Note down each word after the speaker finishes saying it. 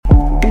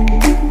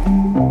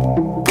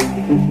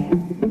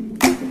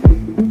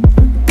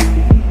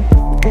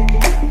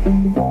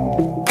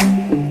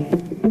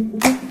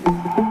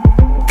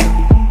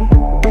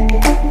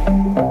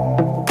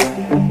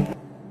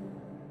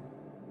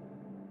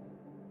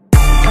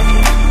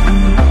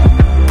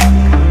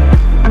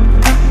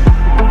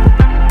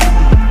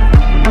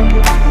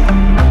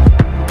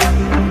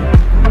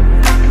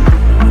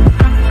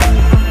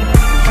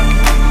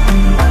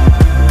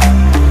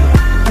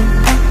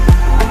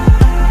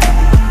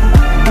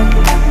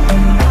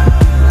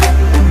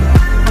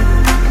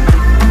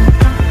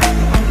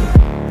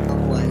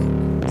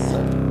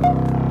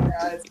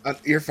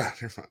You're fine.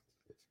 You're fine.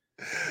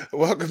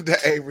 Welcome to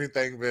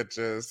Everything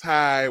Bitches.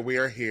 Hi, we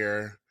are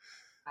here.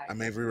 Hi.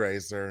 I'm Avery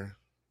Razor,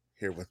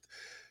 here with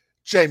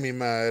Jamie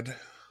Mudd.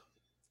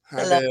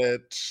 Hi, Hello.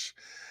 bitch.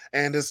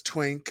 And his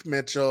twink,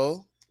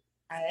 Mitchell.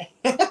 Hi.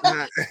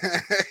 Hi.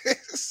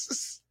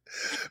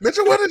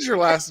 Mitchell, what is your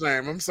last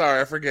name? I'm sorry,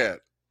 I forget.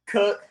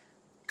 Cook.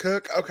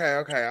 Cook? Okay,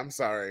 I'm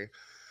sorry.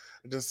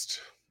 Just,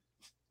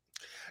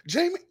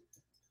 Jamie,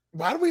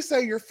 why do we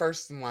say you're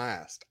first and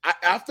last?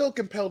 I feel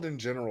compelled in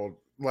general,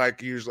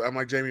 like usually. I'm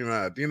like Jamie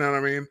Mudd, you know what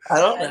I mean? I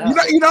don't You know,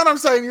 know. you know what I'm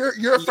saying? You're a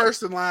Yeah.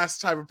 first and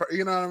last type of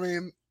you know what I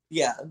mean?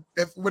 Yeah.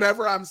 If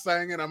whenever I'm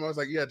saying it, I'm always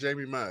like, yeah,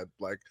 Jamie Mudd.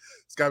 Like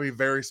it's gotta be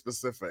very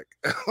specific.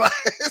 Like,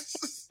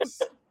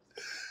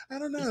 I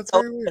don't know, It's it's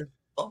so very weird.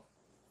 official.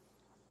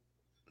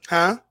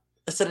 Huh?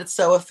 I said it's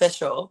so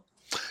official.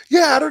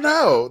 Yeah, I don't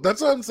know.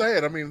 That's what I'm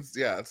saying. I mean,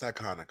 yeah, it's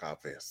iconic,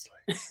 obviously.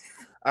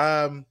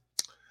 Um,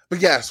 but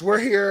yes, we're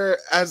here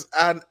as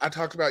I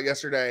talked about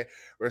yesterday.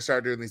 We're gonna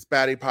start doing these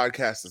baddie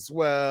podcasts as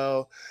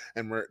well,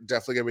 and we're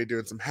definitely gonna be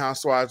doing some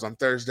housewives on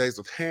Thursdays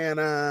with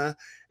Hannah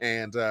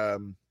and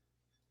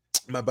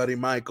my buddy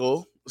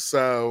Michael.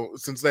 So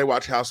since they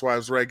watch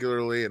Housewives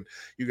regularly, and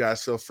you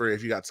guys feel free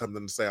if you got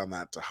something to say on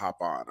that to hop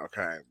on,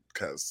 okay?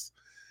 Because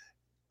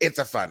it's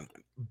a fun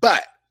one.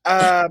 But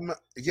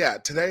yeah,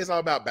 today's all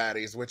about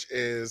baddies, which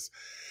is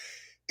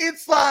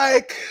it's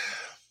like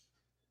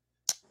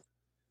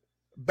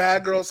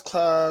Bad Girls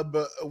Club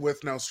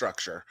with no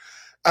structure.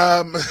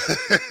 Um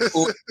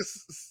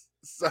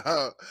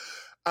so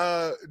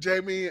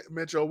Jamie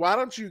Mitchell, why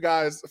don't you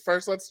guys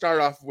first let's start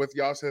off with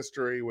y'all's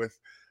history with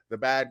the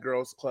Bad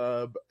Girls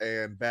Club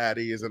and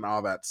baddies and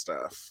all that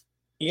stuff.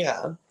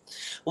 Yeah.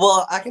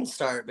 Well, I can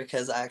start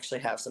because I actually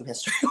have some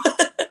history with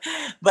it.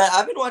 But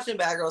I've been watching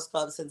Bad Girls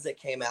Club since it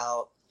came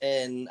out,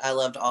 and I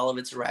loved all of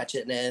its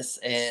ratchetness,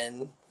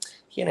 and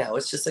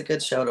it's just a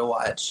good show to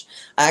watch.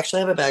 I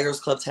actually have a Bad Girls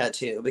Club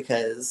tattoo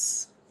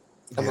because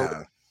I'm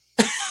a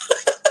Yeah.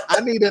 I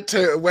needed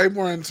to way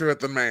more into it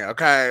than me,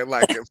 okay?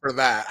 Like for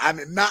that. I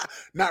mean not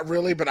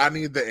really, but I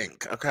need the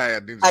ink. Okay. I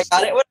need to I just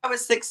got do it it. when I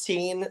was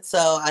 16, so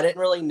I didn't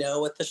really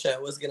know what the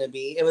show was going to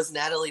be. It was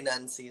Natalie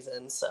Nunn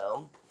season,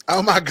 so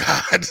Oh my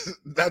god.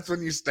 That's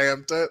when you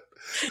stamped it.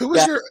 Who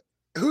was yeah.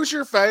 who's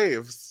your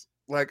faves?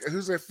 Like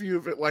who's a few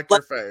of it like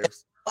Like, your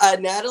faves?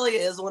 Natalie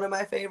is one of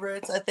my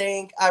favorites, I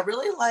think. I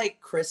really like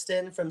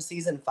Kristen from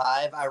season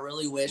 5. I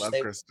really wish Love they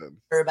would Kristen.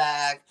 bring her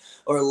back,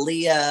 or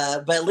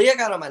Leah, but Leah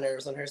got on my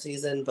nerves on her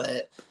season,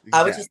 but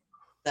I would Yeah. just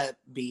that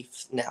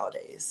beef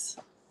nowadays.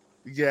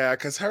 Yeah,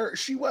 because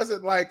she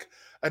wasn't like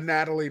a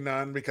Natalie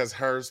Nunn because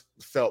hers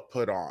felt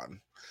put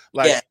on.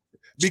 Yeah. Like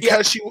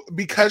because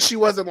she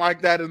wasn't like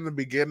that in the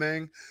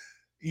beginning,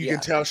 you Yeah.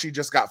 could tell she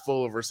just got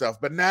full of herself.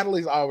 But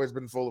Natalie's always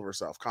been full of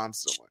herself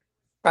constantly.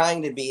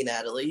 Trying to be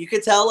Natalie. You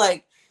could tell,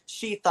 like,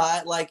 she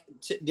thought, like,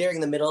 during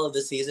the middle of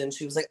the season,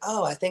 she was like,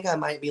 oh, I think I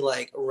might be,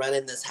 like,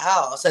 running this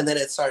house. And then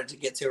it started to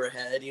get to her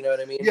head. You know what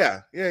I mean?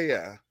 Yeah.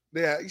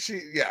 She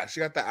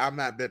got the I'm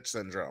that bitch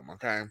syndrome,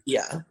 okay?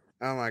 Yeah.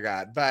 Oh my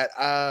god. But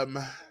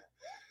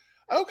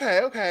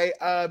okay.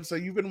 So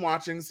you've been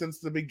watching since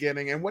the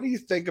beginning, and what do you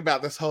think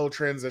about this whole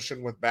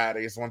transition with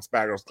baddies once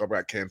Bad Girls Club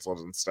got canceled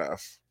and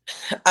stuff?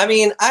 I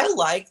mean, I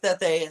like that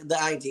the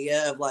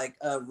idea of like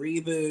a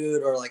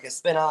reboot or like a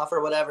spinoff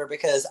or whatever,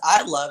 because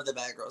I love the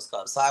Bad Girls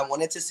Club. So I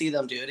wanted to see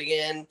them do it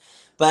again.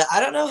 But I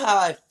don't know how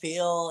I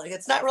feel. Like,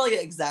 it's not really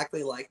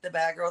exactly like the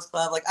Bad Girls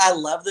Club. Like, I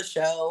love the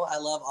show. I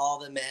love all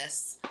the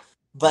mess.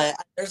 But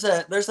there's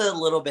a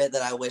little bit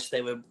that I wish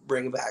they would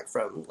bring back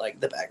from like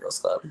the Bad Girls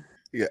Club.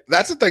 Yeah,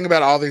 that's the thing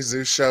about all these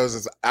Zeus shows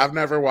is I've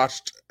never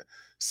watched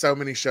so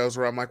many shows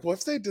where I'm like, well,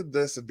 if they did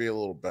this, it'd be a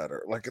little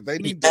better. Like they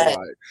need to Yeah.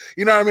 like,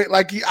 you know what I mean?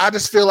 Like I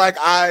just feel like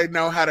I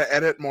know how to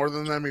edit more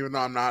than them, even though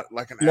I'm not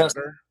like an No,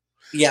 editor.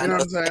 yeah, You know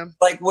no. what I'm saying?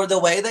 Like where the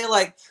way they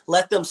like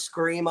let them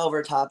scream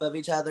over top of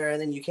each other and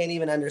then you can't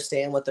even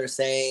understand what they're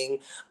saying.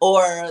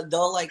 Or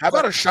they'll like How play.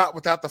 about a shot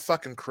without the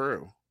fucking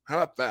crew? How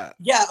about that?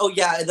 Yeah, oh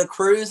yeah, the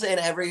cruise and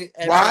every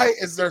Why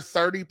is there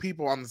 30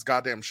 people on this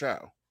goddamn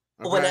show?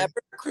 Okay. whenever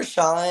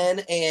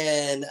Krishan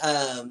and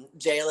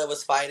Jayla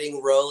was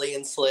fighting Rolly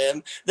and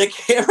Slim, the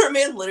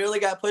cameraman literally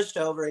got pushed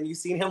over and you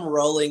seen him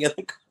rolling in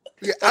the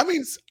Yeah, I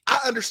mean, I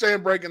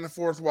understand breaking the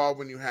fourth wall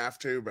when you have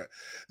to, but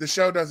the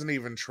show doesn't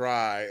even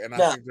try. And I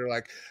no, think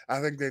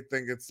I think they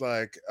think it's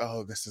like,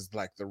 oh, this is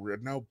like the real.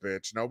 No,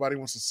 bitch. Nobody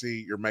wants to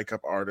see your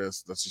makeup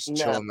artist that's just no.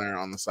 chilling there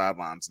on the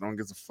sidelines. No one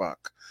gives a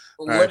fuck.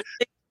 Okay. Literally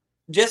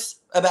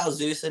just about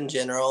Zeus in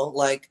general,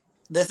 like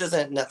this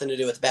isn't nothing to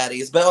do with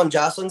baddies, but on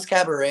Jocelyn's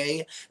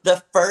Cabaret,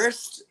 the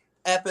first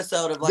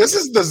episode of like This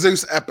is the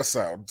Zeus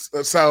episode.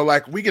 So,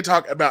 like, we could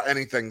talk about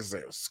anything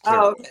Zeus, clearly.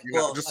 oh okay, You know,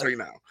 well just so you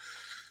know.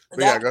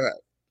 But yeah, that go ahead.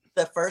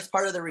 the first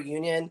part of the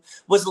reunion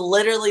was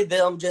literally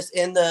them just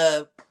in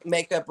the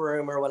makeup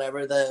room or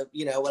whatever,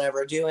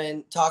 whatever,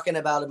 doing talking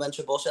about a bunch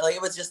of bullshit. Like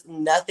it was just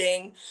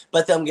nothing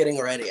but them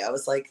getting ready. I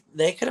was like,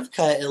 they could have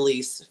cut at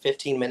least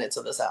 15 minutes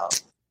of this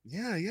out.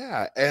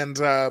 Yeah. And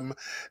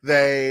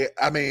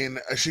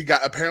she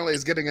got apparently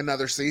is getting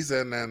another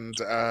season, and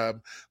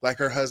like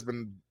her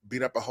husband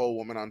beat up a whole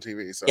woman on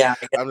TV. So Yeah,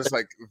 I'm just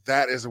like,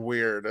 that is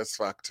weird as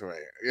fuck to me,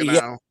 you yeah,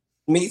 know?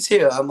 me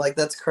too. I'm like,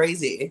 that's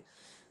crazy.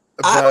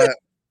 But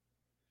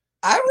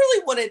I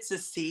really wanted to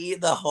see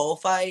the whole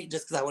fight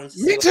just because I wanted to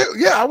see me too.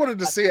 Yeah, I wanted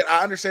to see it.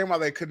 I understand why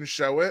they couldn't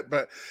show it,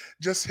 but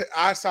just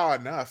I saw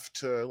enough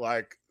to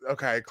like,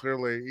 okay,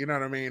 clearly, you know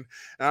what I mean?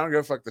 And I don't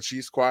give a fuck that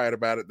she's quiet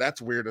about it.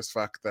 That's weird as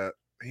fuck that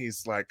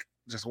he's like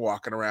just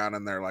walking around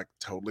and they're like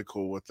totally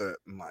cool with it.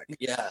 And like,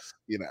 Yeah.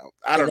 you know,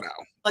 I don't know.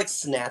 Like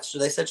snatched her.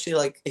 They said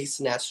he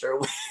snatched her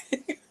away.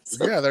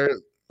 So, Yeah, they're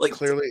like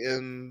clearly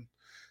in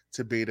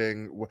to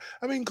beating.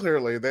 I mean,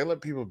 clearly they let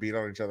people beat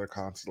on each other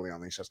constantly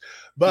on these shows,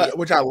 but yeah,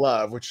 which I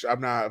love, which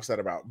I'm not upset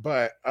about.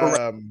 But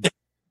right.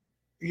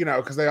 you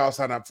know, because they all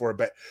sign up for it,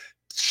 but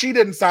she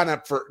didn't sign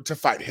up to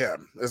fight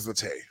him. Is the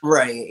T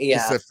Right, yeah.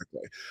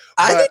 specifically?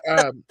 I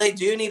But think they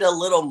do need a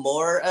little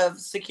more of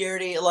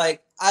security.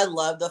 Like I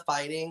love the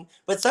fighting,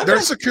 but their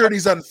sometimes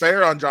security's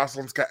unfair on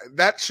Jocelyn's.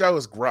 That show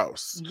is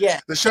gross. yeah,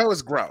 The show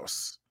is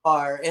gross.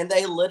 are and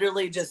they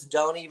literally just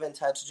don't even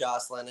touch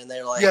Jocelyn, and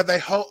they're like, Yeah,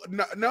 they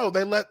no,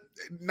 they let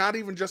not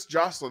even just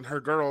Jocelyn,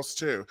 her girls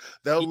too.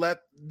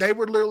 They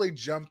were literally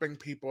jumping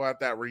people at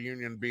that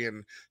reunion,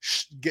 being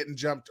getting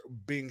jumped,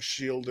 being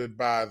shielded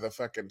by the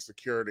fucking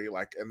security,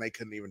 like, and they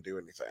couldn't even do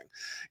anything.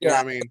 You know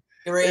what I mean?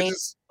 It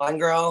just one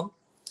girl.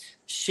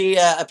 She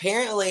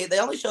apparently they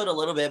only showed a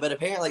little bit, but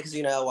apparently because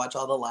I watch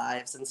all the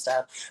lives and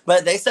stuff.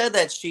 But they said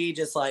that she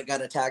just like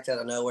got attacked out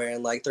of nowhere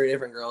and like 3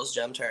 different girls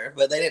jumped her,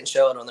 but they didn't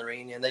show it on the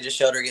reunion. They just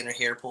showed her getting her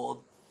hair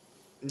pulled.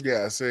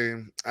 yeah. See,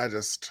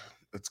 it's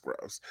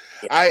gross.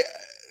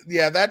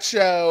 Yeah. That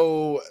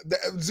show.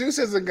 Zeus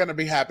isn't gonna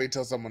be happy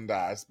till someone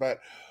dies, but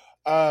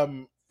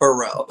for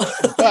real.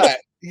 But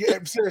yeah,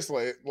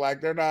 seriously, like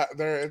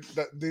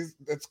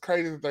it's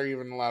crazy that they're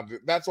even allowed to.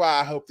 That's why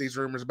I hope these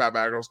rumors about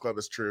Bad Girls Club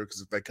is true,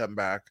 because if they come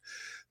back,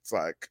 it's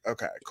like,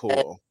 okay,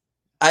 cool.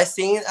 I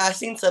seen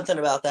something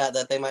about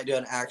that they might do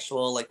an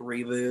actual like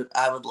reboot.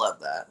 I would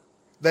love that.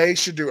 They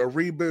should do a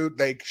reboot.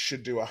 They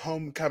should do a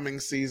homecoming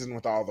season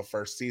with all the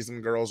first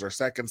season girls or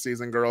second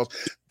season girls.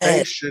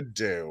 They should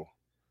do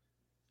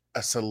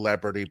a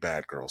celebrity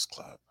Bad Girls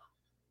Club.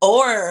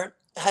 Or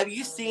have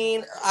you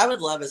seen? I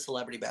would love a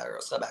celebrity Bad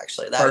Girls Club.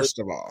 Actually, First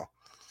of all,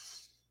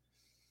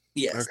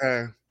 yes,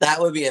 okay, that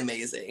would be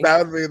amazing.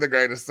 That would be the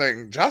greatest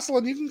thing.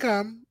 Jocelyn, you can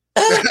come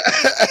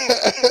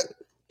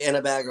in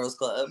a Bad Girls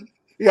Club.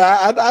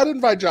 Yeah, I'd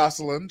invite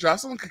Jocelyn.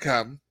 Jocelyn could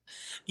come.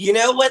 You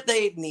know what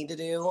they need to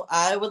do?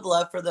 I would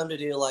love for them to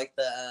do like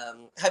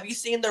the. Have you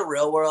seen The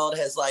Real World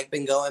has like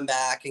been going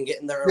back and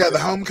getting their the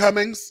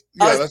homecomings?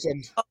 Yeah, that's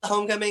what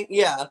homecoming.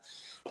 Yeah,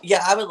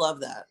 I would love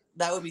that.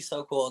 That would be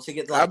so cool to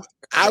get. Like,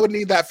 I would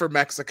need that for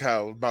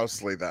Mexico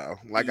mostly though.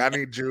 Like I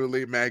need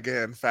Julie,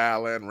 Megan,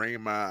 Fallon,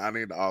 Rima. I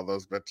need all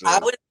those bitches. I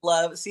would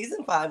love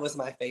season 5 was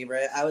my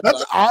favorite.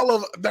 That's all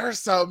of. There's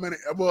so many.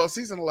 Well,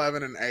 season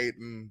 11 and 8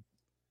 and.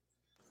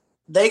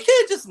 They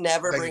could just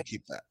never bring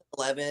keep that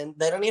 11.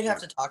 They don't even have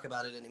to talk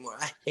about it anymore.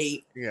 I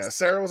hate. Yeah,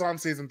 Sarah was on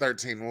season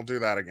 13. We'll do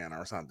that again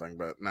or something,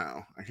 but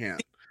no, I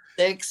can't.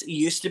 6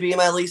 used to be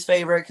my least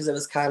favorite because it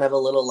was kind of a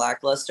little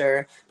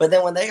lackluster. But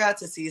then when they got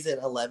to season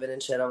 11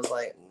 and shit, I was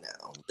like,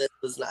 no, this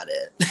was not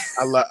it.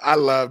 I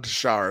loved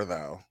Shar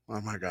though. Oh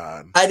my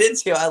god, I did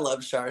too. I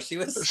loved Shar.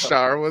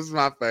 Shar was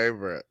my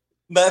favorite.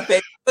 My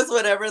favorite was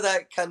whenever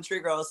that country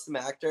girl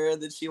smacked her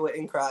that she went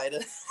and cried.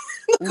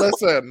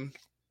 Listen.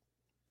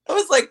 I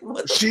was like,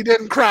 she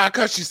didn't cry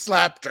because she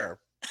slapped her.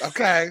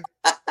 Okay.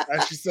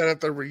 As she said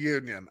at the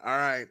reunion. All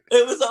right.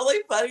 It was only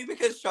funny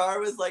because Shar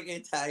was like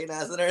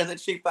antagonizing her and then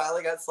she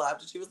finally got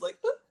slapped and she was like,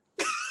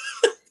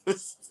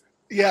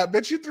 yeah,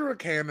 bitch, you threw a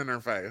can in her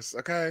face.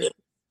 Okay.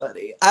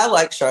 Funny. I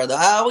like Shar though.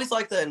 I always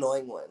like the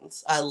annoying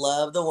ones. I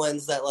love the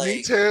ones that like.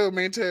 Me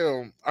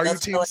too. Are you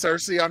team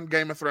Cersei on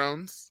Game of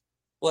Thrones?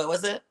 What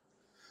was it?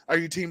 Are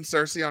you team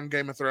Cersei on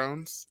Game of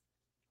Thrones?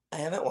 I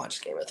haven't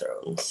watched Game of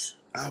Thrones.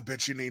 I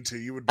bet you need to.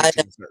 You would be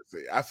team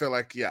Cersei. I feel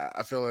like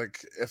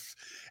if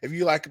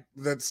you like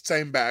the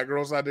same Bad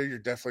Girls I do, you're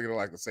definitely gonna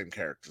like the same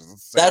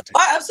characters. That's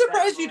why I'm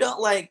surprised you don't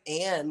like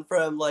Anne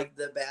from like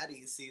the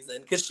Baddies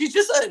season because she's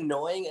just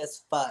annoying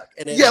as fuck.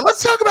 And yeah,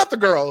 let's talk about the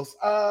girls.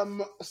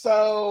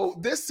 So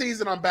this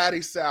season on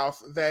Baddies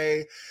South,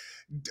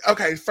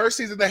 first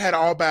season they had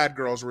all bad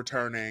girls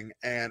returning,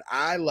 and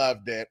I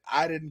loved it.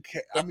 I didn't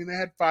care. I mean, they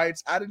had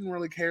fights. I didn't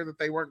really care that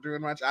they weren't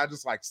doing much. I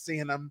just liked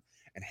seeing them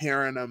and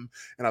hearing them,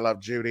 and I love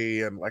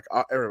Judy and like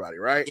everybody,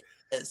 right?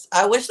 Yes.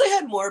 I wish they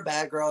had more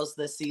bad girls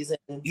this season.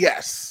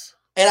 Yes.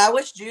 And I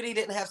wish Judy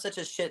didn't have such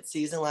a shit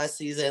season last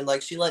season.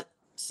 Like she let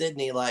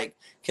Sydney like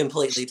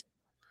completely.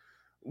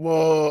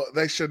 Well,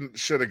 they should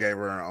have gave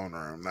her her own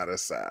room. That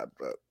is sad,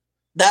 but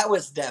that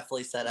was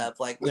definitely set up.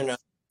 Like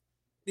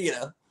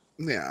Yeah,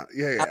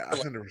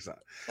 100%.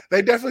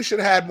 They definitely should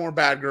have had more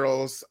bad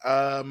girls.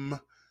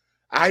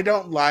 I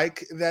don't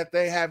like that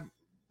they have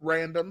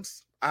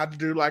randoms. I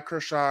do like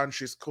Krishan.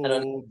 She's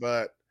cool,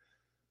 but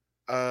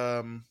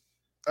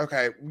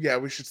okay, yeah,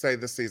 we should say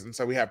this season.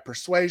 So we have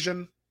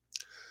Persuasion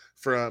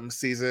from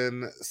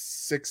season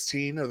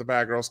 16 of the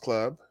Bad Girls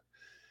Club,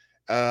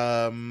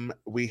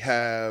 We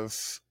have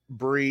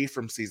Bree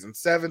from season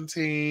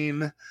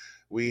 17.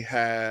 We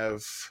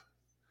have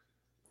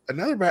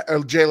another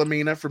Jayla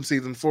Mina from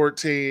season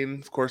 14.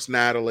 Of course,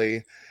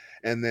 Natalie.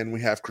 And then we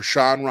have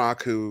Krishan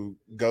Rock, who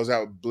goes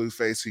out with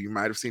Blueface, who you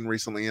might have seen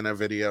recently in a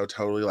video,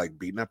 totally like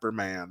beating up her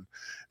man,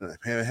 and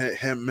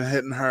him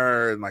hitting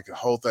her, and like the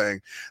whole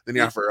thing. Then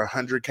he offered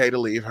 $100K to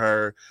leave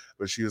her,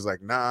 but she was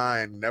like, "Nah,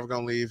 I'm never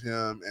gonna leave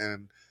him,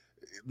 and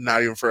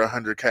not even for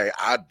 $100K.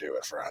 I'd do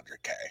it for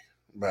 $100K."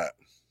 But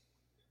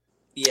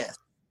yes,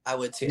 I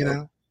would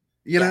too.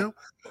 You know.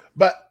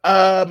 But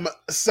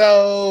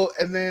so,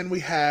 and then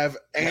we have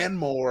Ann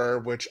Moore,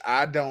 which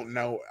I don't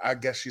know. I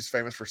guess she's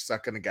famous for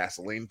sucking a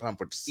gasoline pump,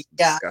 which is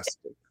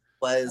disgusting.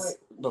 Was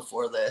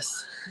before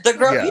this the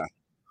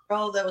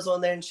girl that was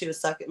on there, and she was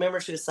sucking. Remember,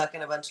 she was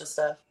sucking a bunch of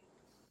stuff.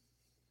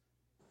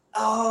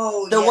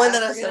 Oh, the one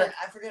that I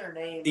forget her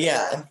name.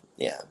 Yeah.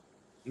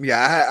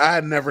 I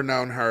had never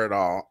known her at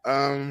all.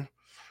 And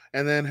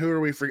then who are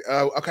we for?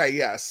 Oh, okay,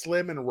 yeah,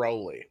 Slim and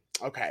Rolly.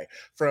 Okay,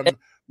 from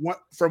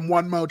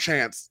One Mo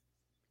Chance.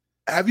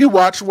 Have you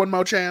watched One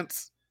Mo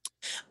Chance?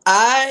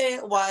 I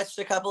watched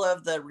a couple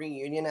of the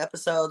reunion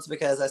episodes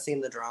because I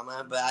seen the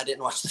drama, but I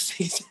didn't watch the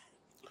season.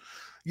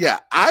 Yeah,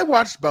 I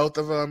watched both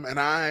of them,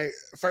 and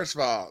first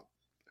of all,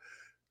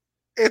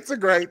 it's a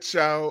great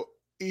show,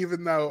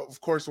 even though, of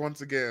course,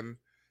 once again,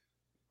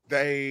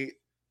 the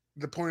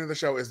point of the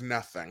show is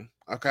nothing.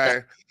 Okay,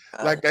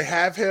 like they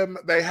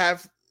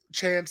have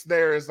Chance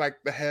there as like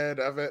the head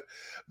of it,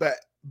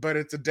 but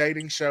it's a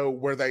dating show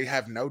where they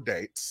have no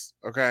dates.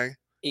 Okay.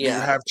 Yeah.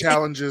 You have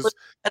challenges. He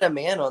had a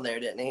man on there,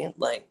 didn't he?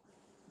 Like.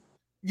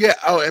 Yeah.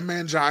 Oh, and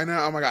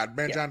Mangina. Oh my God,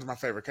 Mangina's my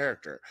favorite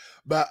character.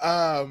 But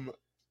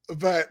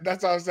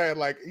that's all I'm saying.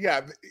 Like,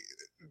 yeah,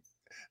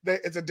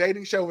 it's a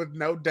dating show with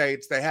no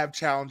dates. They have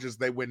challenges.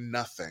 They win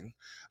nothing.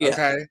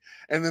 Okay. Yeah.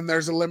 And then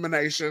there's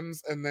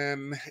eliminations, and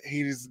then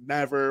he's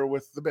never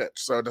with the bitch,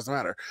 so it doesn't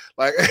matter.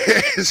 Like,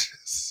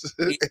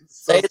 they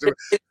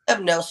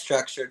have no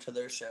structure to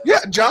their show.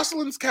 Yeah,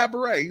 Jocelyn's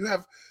Cabaret.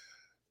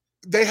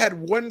 They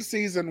had one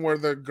season where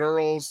the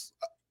girls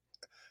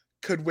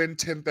could win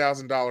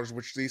 $10,000,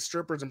 which these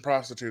strippers and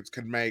prostitutes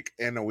could make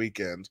in a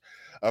weekend.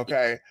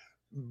 Okay.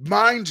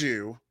 Mind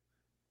you,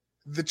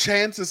 the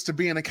chance is to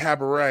be in a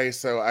cabaret,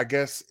 so I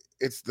guess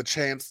it's the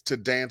chance to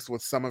dance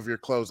with some of your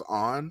clothes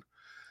on.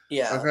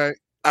 Yeah. Okay.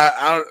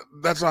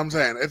 That's what I'm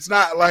saying. It's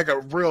not like a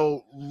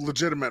real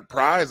legitimate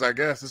prize, I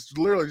guess. It's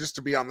literally just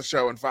to be on the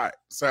show and fight.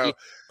 So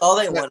all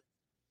they want to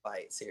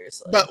fight,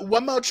 seriously. But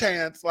One More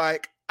Chance,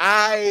 like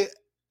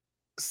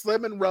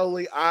Slim and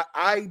Rolly,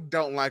 I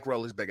don't like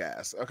Rolly's big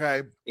ass,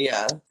 okay?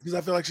 Yeah. Because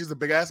I feel like she's a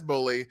big ass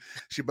bully.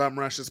 She bum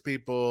rushes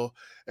people,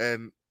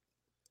 and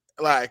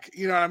like,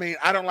 you know what I mean?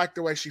 I don't like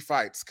the way she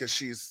fights because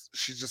she's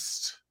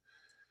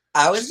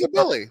a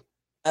bully.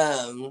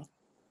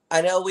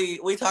 I know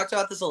we talked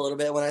about this a little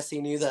bit when I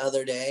seen you the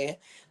other day,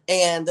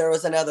 and there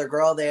was another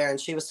girl there, and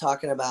she was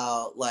talking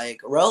about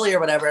like Rolly or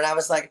whatever, and I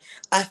was like,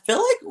 I feel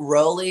like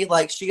Rolly,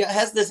 like she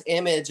has this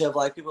image of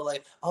like people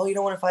like, oh, you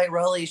don't want to fight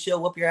Rolly,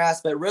 she'll whoop your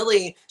ass, but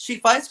really she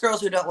fights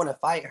girls who don't want to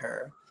fight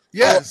her.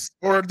 Yes,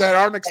 or that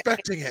aren't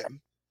expecting it.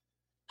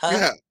 Huh?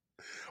 Yeah,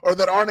 or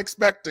that aren't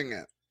expecting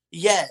it.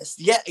 Yes,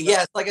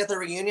 like at the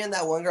reunion,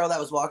 that one girl that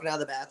was walking out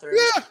of the bathroom.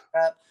 Yeah,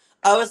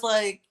 I was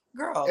like,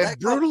 girl, it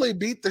brutally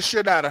beat the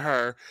shit out of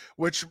her,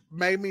 which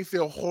made me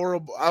feel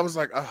horrible. I was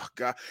like, oh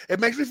God,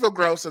 it makes me feel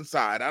gross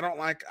inside. I don't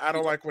like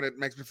when it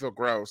makes me feel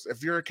gross.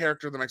 If you're a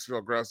character that makes me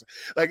feel gross,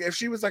 like if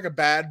she was like a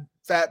bad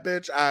fat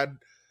bitch,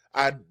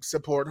 I'd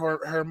support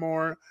her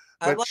more.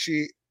 But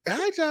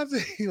hi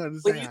Chauncey, you want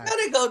to say you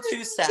gotta go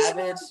too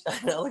savage.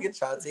 I know, look at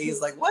Chauncey. He's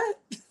like, what?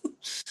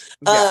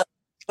 Yeah.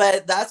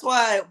 But that's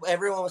why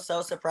everyone was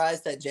so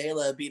surprised that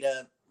Jayla beat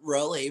up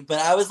Rolly, but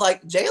I was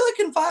like, Jayla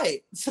can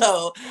fight.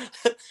 So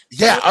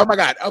yeah, oh my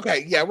God.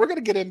 Okay, yeah, we're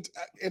gonna get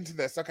into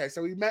this. Okay,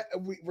 so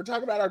we're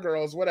talking about our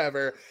girls,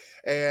 whatever,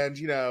 and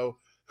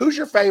who's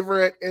your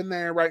favorite in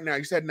there right now?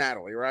 You said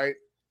Natalie, right?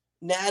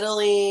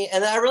 Natalie,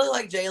 and I really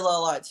like Jayla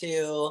a lot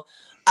too.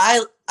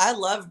 I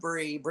love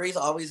Bree. Bree's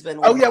always been.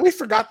 Oh yeah, we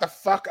forgot the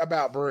fuck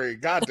about Bree.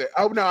 God damn.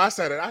 Oh no, I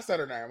said it. I said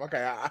her name.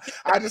 Okay,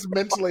 I just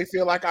mentally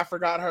feel like I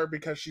forgot her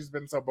because she's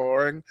been so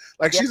boring.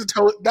 Like she's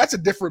that's a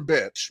different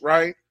bitch,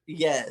 right?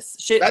 Yes,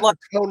 that's a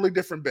totally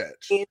different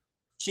bitch.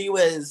 She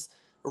was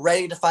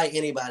ready to fight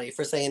anybody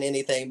for saying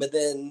anything, but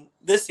then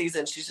this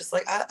season she's just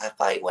like, I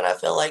fight when I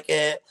feel like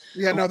it.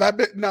 Yeah, that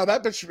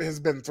bitch has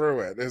been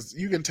through it.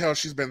 You can tell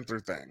she's been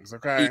through things.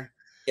 Okay.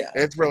 Yeah,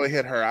 it's really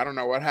hit her. I don't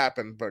know what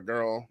happened, but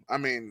girl, I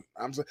mean,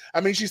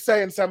 she's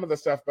saying some of the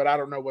stuff, but I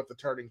don't know what the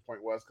turning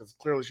point was because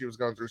clearly she was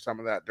going through some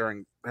of that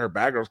during her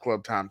Bad Girls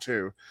Club time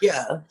too.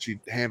 Yeah, she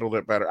handled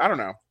it better. I don't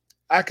know.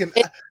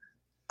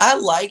 I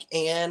like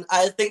Anne.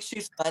 I think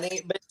she's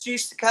funny, but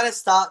she's kind of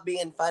stopped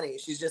being funny.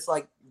 She's just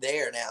like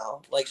there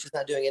now. Like she's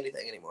not doing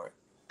anything anymore.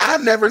 I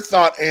never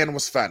thought Anne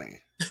was funny.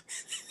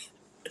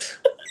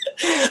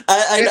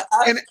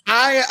 And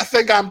I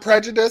think I'm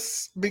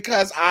prejudiced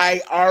because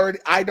I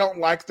don't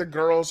like the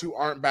girls who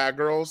aren't bad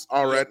girls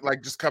already,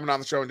 like just coming on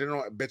the show and didn't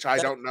know, bitch, I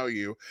don't know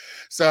you.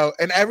 So,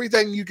 and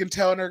everything you can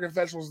tell in her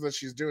confessionals that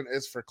she's doing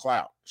is for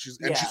clout. She's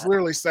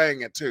literally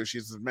saying it too.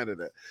 She's admitted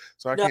it.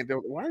 So I can't do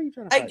it. Why are you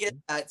trying to fight I get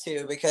me? that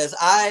too, because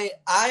I'm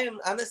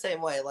the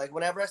same way. Like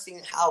whenever I've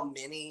seen how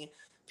many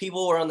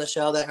people were on the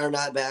show that are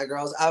not bad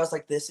girls, I was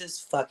like, this is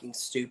fucking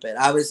stupid.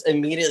 I was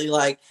immediately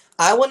like,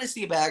 I want to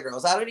see bad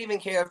girls. I don't even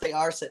care if they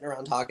are sitting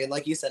around talking.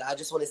 Like you said, I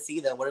just want to see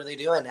them. What are they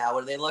doing now?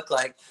 What do they look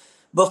like?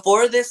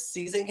 Before this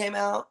season came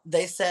out,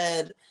 they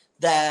said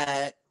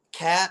that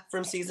Kat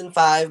from season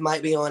 5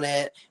 might be on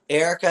it.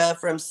 Erica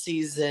from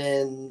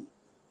season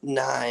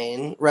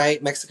 9,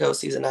 right? Mexico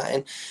season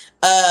 9,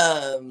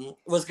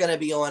 was gonna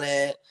be on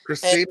it.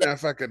 Christina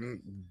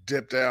fucking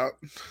dipped out.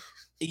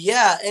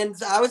 Yeah, and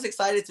I was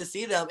excited to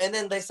see them. And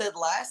then they said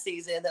last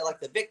season that like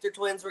the Victor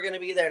twins were going to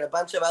be there and a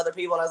bunch of other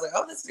people. And I was like,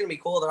 oh, this is going to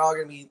be cool. They're all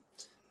going to be,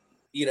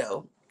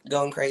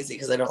 going crazy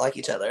because they don't like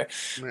each other.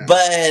 Yeah.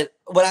 But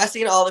when I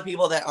seen all the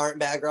people that aren't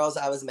bad girls,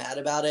 I was mad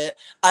about it.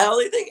 I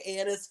only think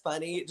Anna's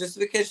funny just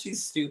because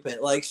she's stupid.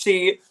 Like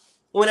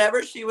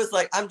whenever she was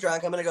like, I'm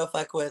drunk, I'm going to go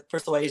fuck with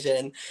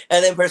Persuasion.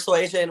 And then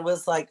Persuasion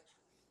was like,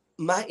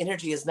 my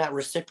energy is not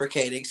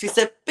reciprocating. She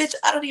said, bitch,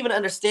 I don't even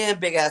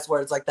understand big ass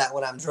words like that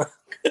when I'm drunk.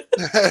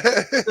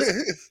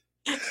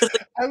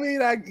 I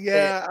mean,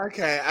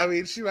 okay. I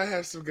mean, she might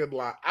have some good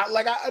line. I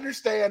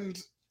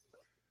understand.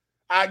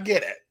 I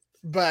get it,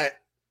 but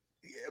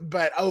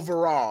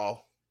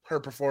overall, her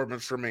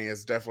performance for me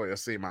is definitely a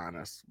C-.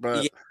 But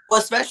well,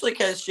 especially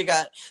because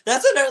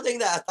that's another thing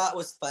that I thought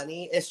was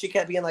funny is she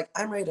kept being like,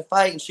 I'm ready to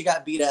fight, and she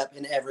got beat up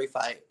in every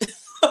fight.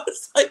 I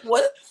was like,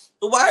 what?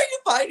 Why are you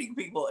fighting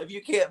people if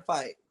you can't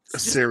fight?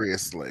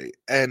 Seriously.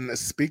 And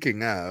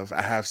speaking of,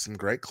 I have some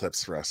great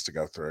clips for us to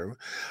go through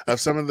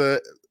of some of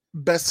the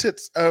best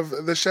hits of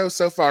the show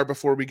so far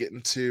before we get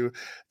into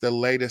the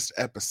latest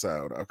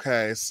episode.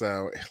 Okay,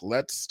 so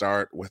let's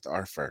start with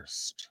our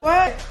first.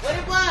 What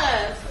it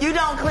was? You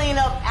don't clean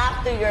up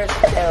after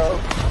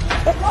yourself.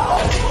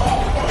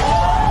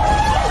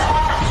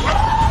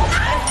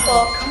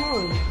 Oh, come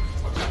on.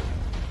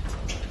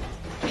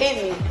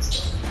 Hit me.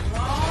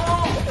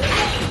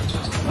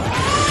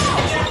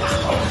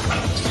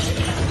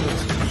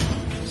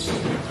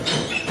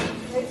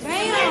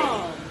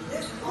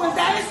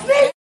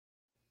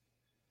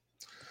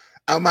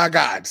 Oh my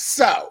God.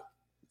 So,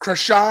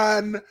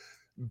 Chrisean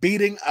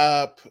beating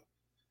up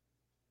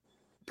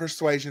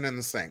Persuasion in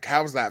the sink.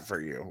 How was that for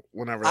you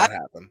whenever that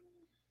happened?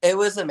 It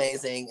was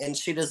amazing, and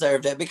she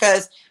deserved it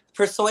because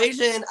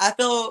Persuasion, I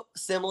feel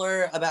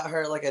similar about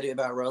her like I do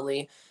about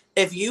Rolly.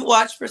 If you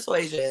watch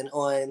Persuasion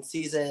on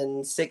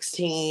season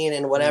 16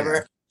 and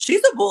whatever,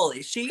 she's a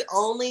bully.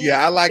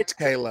 I liked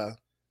Kayla.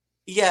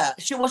 Yeah,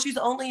 she's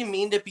only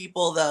mean to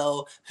people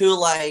though who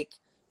like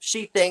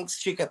she thinks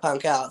she could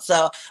punk out.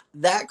 So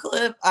that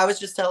clip, I was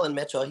just telling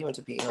Mitchell, he went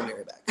to pee, he'll be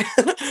right back.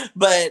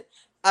 But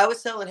I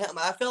was telling him,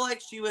 I feel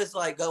like she was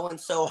like going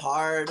so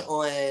hard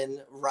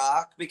on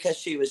Rock because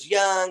she was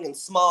young and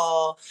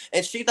small,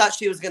 and she thought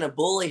she was gonna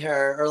bully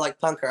her or like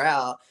punk her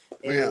out.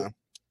 And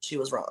she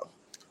was wrong.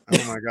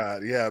 Oh my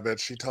God. Yeah,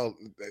 but she told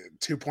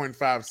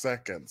 2.5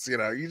 seconds.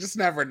 You just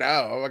never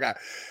know. Oh my God.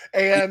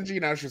 And, she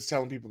was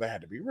telling people they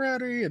had to be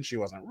ready and she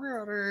wasn't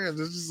ready. And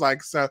it's just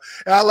like, so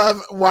and I love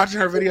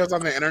watching her videos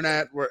on the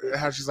internet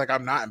how she's like,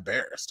 I'm not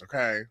embarrassed.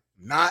 Okay.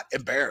 Not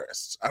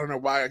embarrassed. I don't know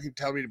why I keep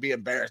telling me to be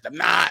embarrassed. I'm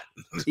not.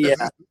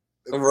 Yeah.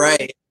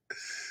 Right.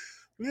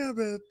 Yeah,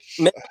 bitch.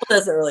 Mitchell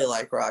doesn't really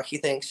like Rock. He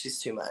thinks she's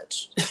too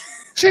much.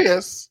 She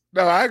is.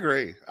 No, I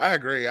agree. I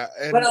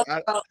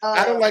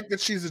don't like that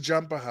she's a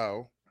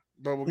jump-a-hoe.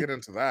 But we'll get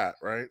into that,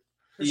 right?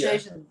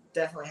 Persuasion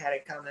definitely had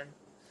it coming.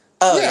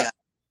 Oh, yeah.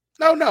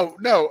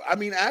 No. I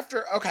mean,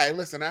 after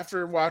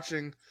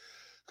watching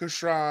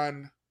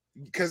Chrisean,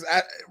 because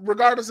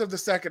regardless of the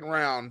second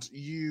round,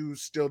 you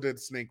still did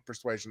sneak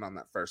Persuasion on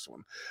that first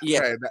one. Yeah.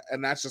 Okay,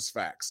 and that's just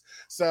facts.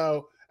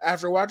 So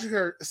after watching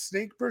her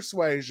sneak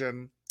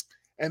Persuasion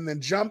and then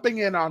jumping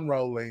in on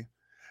Rolly,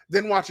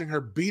 then watching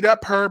her beat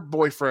up her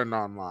boyfriend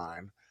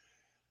online,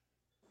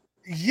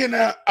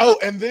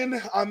 and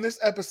then on this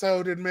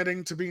episode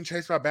admitting to being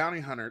chased by bounty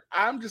hunter,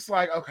 I'm just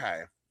like,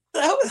 okay,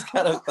 that was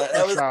kind of fun.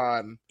 That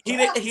was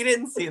he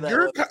didn't see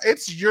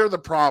that. You're the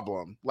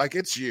problem. Like,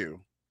 it's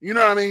you. You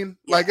know what I mean?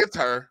 Yeah. Like, it's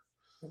her.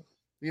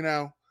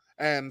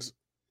 And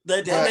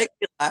that did make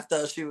me laugh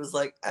though. She was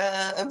like,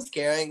 I'm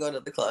scared. I ain't going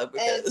to the club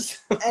because.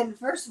 And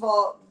first of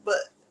all, but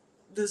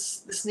the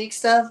sneak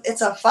stuff,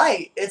 it's a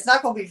fight. It's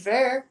not gonna be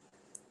fair.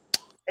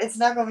 It's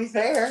not going to be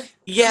fair.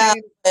 Yeah,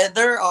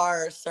 there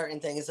are certain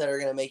things that are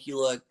going to make you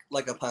look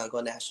like a punk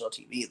on national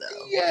TV,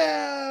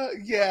 though.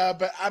 Yeah,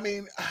 but I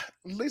mean, at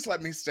least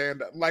let me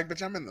stand up. Like,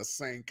 bitch, I'm in the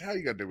sink. How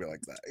you going to do me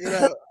like that?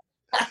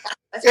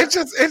 It's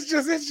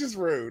just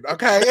rude.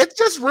 Okay, it's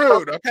just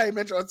rude. Okay,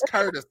 Mitchell, it's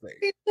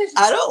courtesy.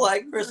 I don't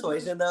like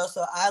Persuasion though,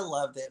 so I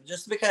loved it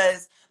just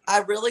because I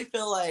really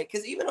feel like,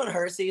 because even on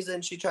her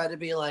season, she tried to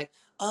be like,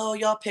 "Oh,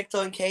 y'all picked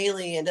on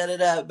Kaylee and da da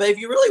da." But if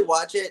you really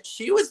watch it,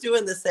 she was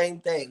doing the same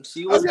thing.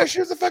 She was. Oh yeah, she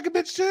was a fucking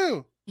bitch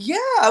too. Yeah,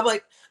 I'm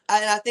like,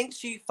 I think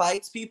she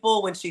fights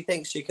people when she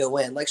thinks she could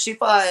win. Like she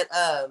fights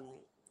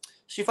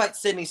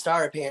Sydney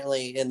Starr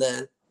apparently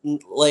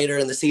later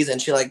in the season.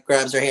 She like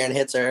grabs her hair and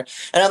hits her,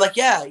 and I'm like,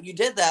 yeah, you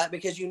did that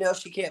because you know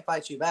she can't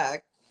fight you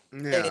back.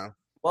 Yeah,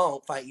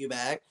 won't fight you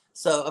back.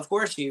 So of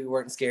course you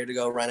weren't scared to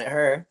go run at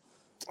her.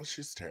 oh,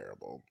 she's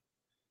terrible.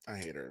 I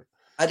hate her.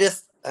 I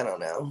don't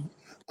know.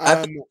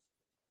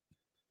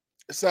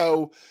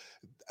 So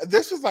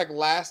this was like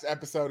last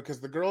episode because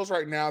the girls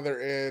right now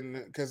they're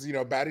in because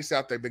Baddie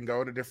South, they've been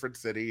going to different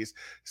cities,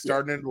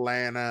 starting in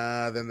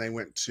Atlanta, then they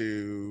went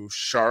to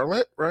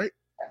Charlotte, right?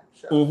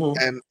 Mm-hmm.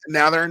 And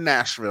now they're in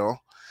Nashville.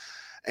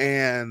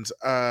 And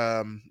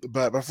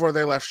but before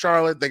they left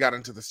Charlotte, they got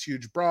into this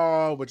huge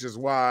brawl, which is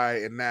why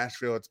in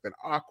Nashville it's been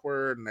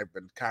awkward and they've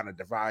been kind of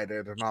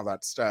divided and all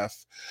that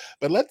stuff.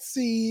 But let's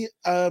see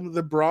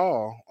the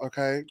brawl.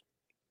 Okay,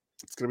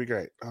 it's gonna be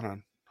great. Hold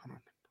on,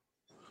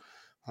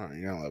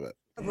 you're gonna love it.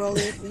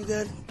 Rolly, you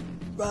good?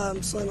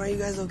 Slim, are you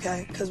guys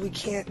okay? Because we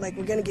can't, we're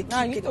gonna get.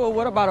 Nah, you threw a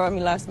water bottle at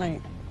me last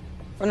night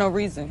for no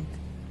reason.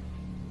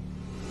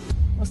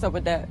 What's up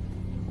with that?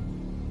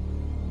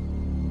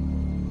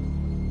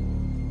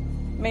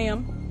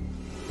 Ma'am?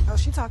 Oh,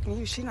 she talking to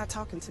you. She not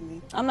talking to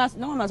me. I'm not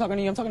talking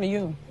to you. I'm talking to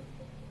you.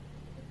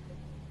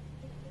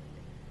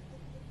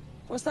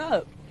 What's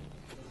up?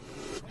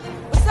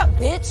 What's up,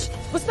 bitch?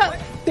 What's up,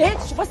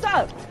 bitch? What's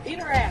up? Beat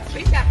her ass.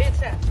 Beat that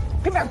bitch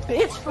up. Come here,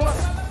 bitch.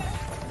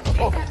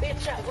 Beat that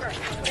bitch up. Where?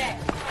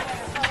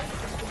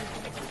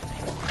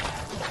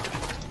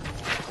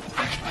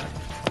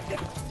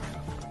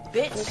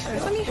 Bitch.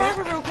 Let me have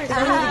it real quick. I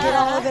need to get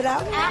all of it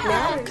out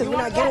now because we're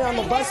not getting on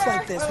the bus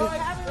like this.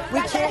 We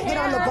can't get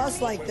on the bus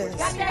like this.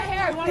 Got that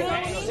hair.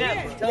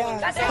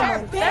 Yeah,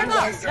 come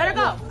on. Let her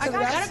go. I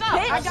got you.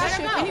 I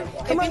got you.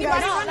 Come on,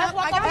 guys. Let's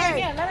walk over here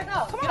again. Let her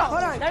go. Come on.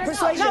 Hold on.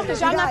 Persuasion. No, because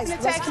y'all not Guys,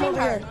 finna let's tag come team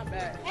over her.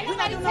 here. Ain't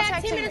nobody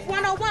tag team. It's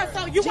 101.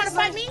 So you want to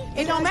fight me?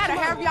 It don't matter.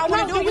 However y'all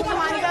want to do it, we can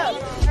line it up.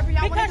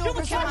 Because you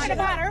were talking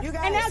about her,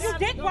 and now you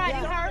dick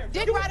riding her.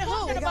 Dick riding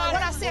who? What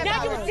I said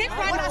Now about you her? dick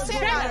riding What I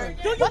said about her?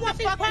 Do you What want the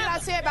these fuck did I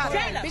say about her?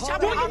 Jayla, Bitch,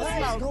 I'm on the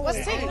smoke. What's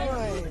tea?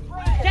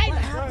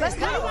 Jayla, Let's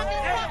go.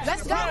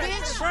 Let's go,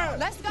 bitch.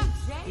 Let's go.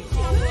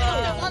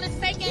 all this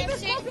fake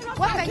ass shit.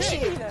 What fake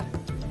shit?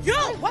 You!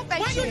 What fake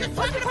Why you shit? just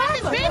talking about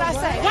this What bitch? did I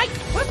say? Wait,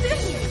 what's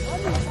this?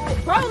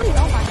 Broly,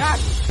 Oh my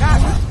gosh.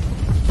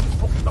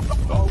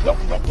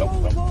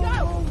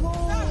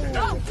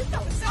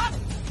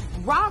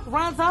 Rock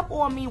runs up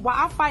on me while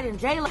I'm fighting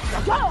Jayla.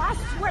 Yo, I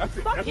swear to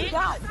fucking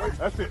God.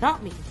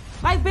 Dump me.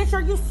 Like, bitch,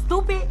 are you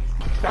stupid?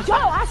 Yo,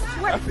 I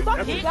swear to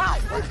fucking God.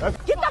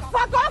 Get the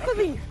fuck off of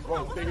me.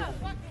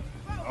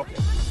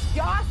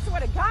 Yo, I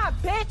swear to God,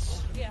 bitch.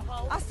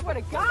 I swear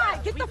to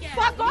God. Get the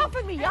fuck off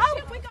of me, yo.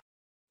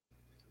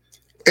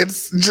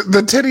 It's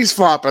the titties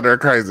flopping are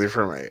crazy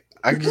for me.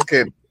 I just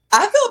can't.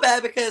 I feel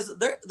bad because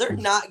they're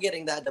not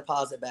getting that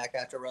deposit back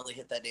after Rolly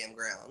hit that damn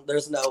ground.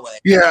 There's no way.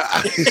 Yeah.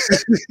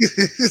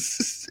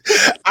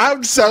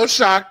 I'm so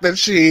shocked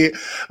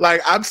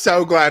that I'm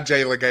so glad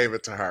Jayla gave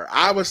it to her.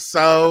 I was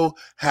so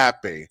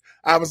happy.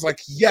 I was like,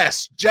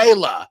 yes,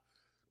 Jayla,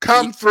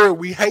 come through.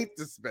 We hate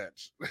this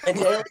bitch. And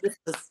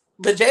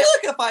but Jayla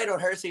could fight on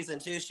her season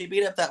too. She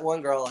beat up that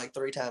one girl like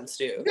 3 times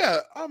too. Yeah.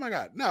 Oh my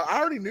God. No, I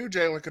already knew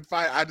Jayla could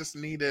fight.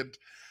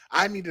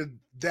 I needed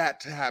that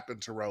to happen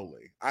to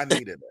Rolly. I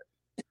needed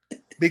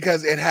it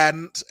because it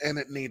hadn't and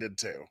it needed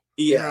to.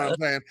 Yeah. You know what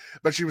I'm saying?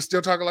 But she was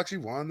still talking like she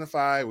won the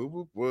fight. Whoop,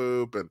 whoop,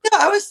 whoop. And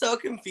I was so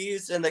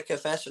confused in the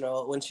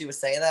confessional when she was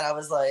saying that. I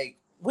was like,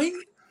 wait,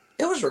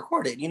 it was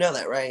recorded. You know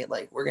that, right?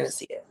 Like, we're going to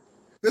see it.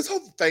 This whole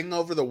thing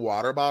over the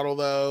water bottle,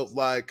 though,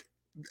 like,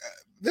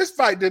 this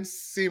fight did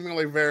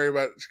seemingly very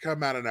much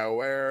come out of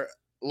nowhere.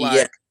 Like,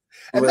 Yeah.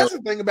 and Well- that's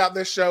the thing about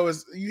this show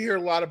is you hear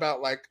a lot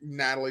about like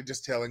Natalie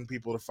just telling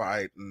people to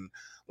fight and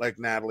like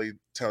Natalie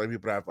telling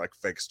people to have like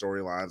fake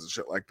storylines and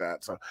shit like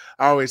that. So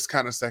I always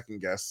kind of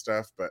second guess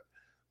stuff, but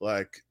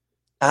like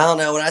I don't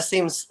know. When I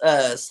seen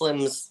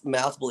Slim's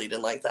mouth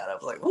bleeding like that, I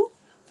was like, ooh.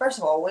 First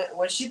of all,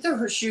 when she threw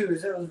her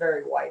shoes, it was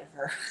very white of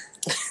her.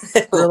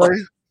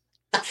 really,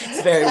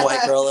 It's very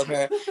white girl of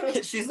her.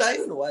 She's not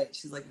even white.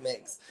 She's like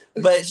mixed.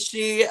 But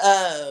she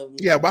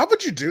yeah. Why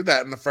would you do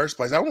that in the first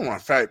place? I wouldn't want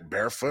to fight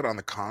barefoot on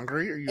the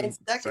concrete. Are you and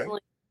insane?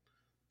 secondly,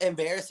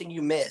 embarrassing,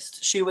 you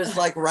missed. She was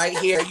like right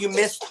here. You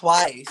missed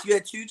twice. You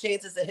had 2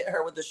 chances to hit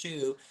her with the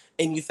shoe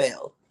and you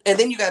failed. And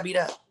then you got beat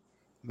up.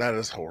 That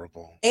is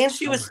horrible. And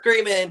she was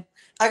screaming,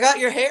 I got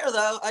your hair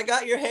though. I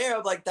got your hair.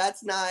 I'm like,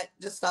 that's not,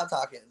 just stop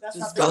talking. That's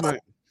Just not go.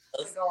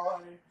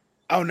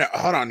 Oh no,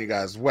 hold on, you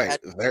guys. Wait,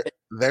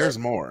 there's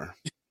more.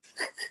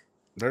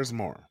 There's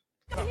more.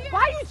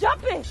 Why are you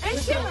jumping?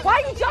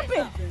 Why are you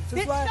jumping?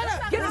 This is why.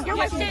 Get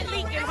away from me.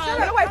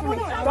 Get away from me.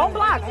 Don't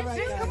block.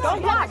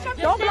 Don't block.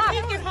 Don't block.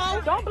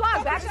 Don't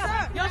block. Back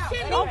up.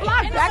 Don't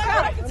block. Back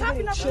up.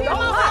 Don't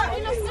block.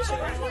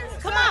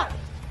 Come on.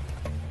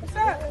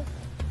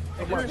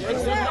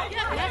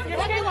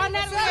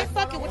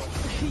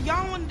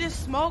 Y'all want this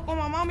smoke on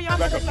my mama? Y'all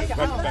Back up.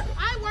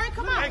 I work.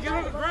 Come on. Hey, get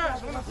on the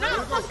grass. No,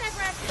 fuck that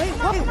grass. Wait,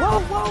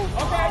 whoa.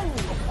 Okay.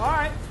 All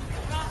right.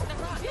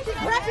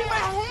 Grabbing my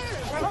hair.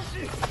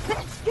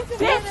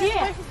 Bitch,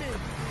 yeah.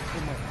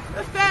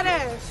 The fat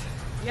ass.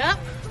 Yep.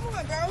 Come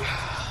on, girl.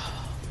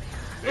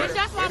 Bitch,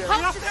 that's my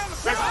post.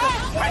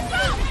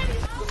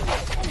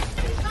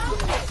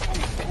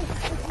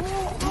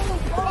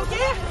 Oh,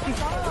 yeah?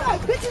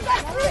 Bitches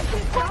like this.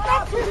 Fuck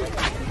that bitch.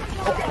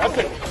 Okay, that's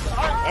it.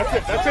 That's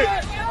it. That's it.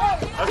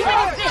 That's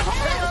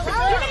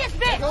Give me this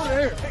bitch. Go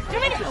there.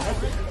 Give me this.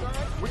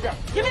 We got.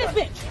 Give me this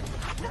bitch.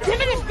 Give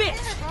me this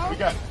bitch. We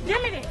got.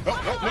 Give me this. No.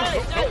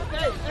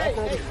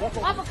 Walk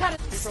over. Avocado.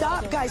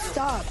 Stop, guys,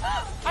 stop.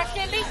 I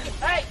can't leak it.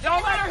 Hey,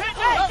 don't let her hit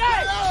you.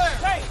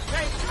 Hey.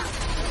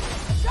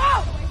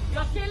 Go.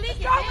 Y'all can't leak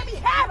it. Don't let me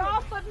have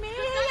off of me.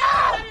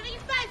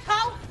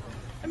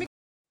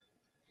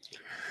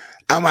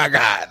 Oh my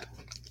God.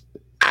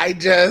 I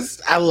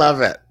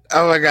love it.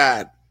 Oh my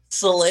God.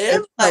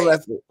 Slim, I like,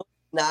 love it.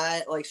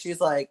 not like she's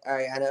like, all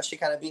right, I know she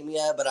kind of beat me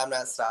up, but I'm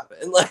not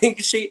stopping. Like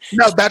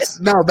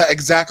That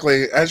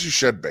exactly as you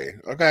should be.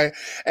 Okay.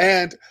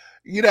 And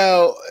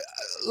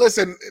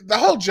listen, the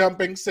whole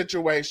jumping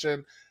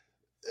situation,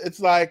 it's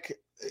like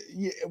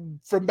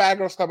from Bad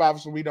Girls Club,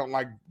 obviously we don't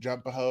like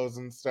jump-a-hoes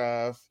and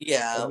stuff.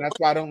 yeah, And that's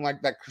why I don't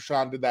like that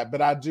Krishan did that.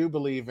 But I do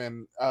believe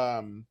in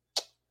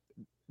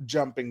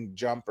jumping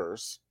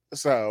jumpers.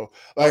 So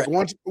like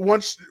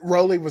once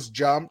Rolly was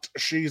jumped,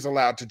 she's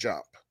allowed to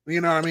jump. You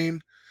know what I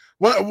mean?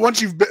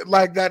 Once you've been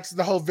like, that's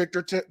the whole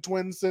Victor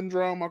twin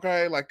syndrome.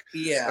 Okay, like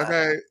yeah.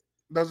 okay,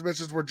 those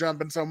bitches were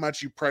jumping so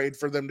much you prayed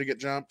for them to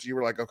get jumped. You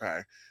were like, okay,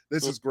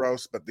 this is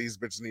gross, but these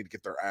bitches need to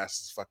get their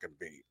asses fucking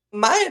beat.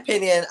 My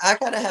opinion, I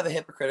kind of have a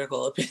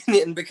hypocritical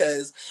opinion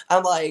because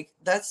I'm like,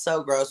 that's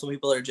so gross when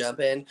people are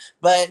jumping.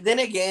 But then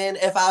again,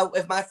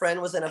 if my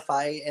friend was in a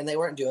fight and they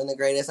weren't doing the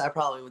greatest, I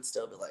probably would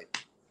still be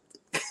like,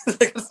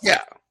 Yeah.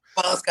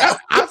 well, let's go.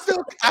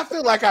 I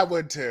feel like I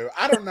would too.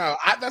 I don't know.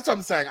 That's what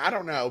I'm saying. I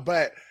don't know,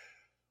 but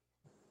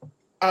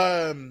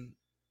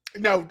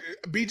no,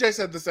 BJ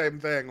said the same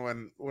thing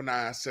when I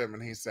asked him,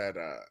 and he said,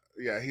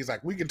 yeah, he's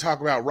like, we can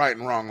talk about right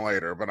and wrong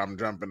later, but I'm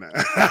jumping in.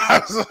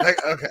 I was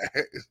like,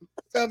 okay,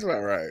 sounds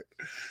about right.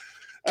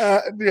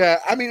 Yeah,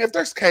 I mean, if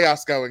there's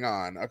chaos going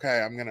on,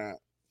 okay, I'm gonna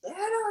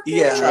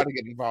try to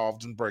get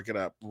involved and break it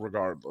up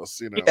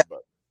regardless, Yeah,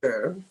 but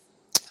sure.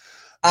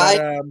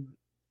 but,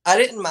 I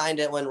didn't mind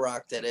it when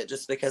Rock did it,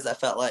 just because I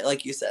felt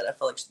like you said, I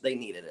felt like they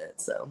needed it.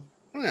 So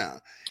yeah.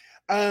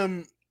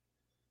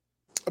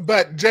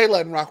 But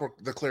Jayla and Rock were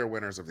the clear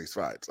winners of these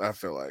fights, I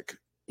feel like.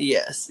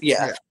 yes,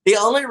 yeah. The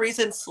only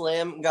reason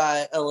Slim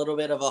got a little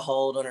bit of a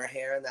hold on her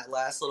hair in that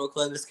last little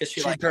clip is because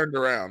she turned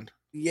around.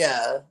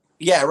 Yeah,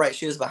 right.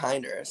 She was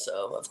behind her,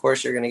 so of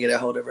course you're gonna get a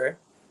hold of her.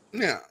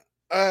 Yeah.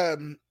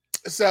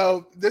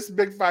 So this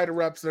big fight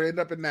erupts. They end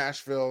up in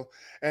Nashville,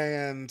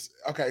 and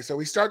okay, so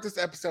we start this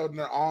episode, and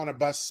they're all on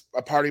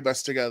a party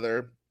bus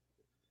together.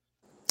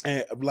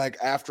 And like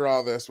after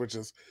all this, which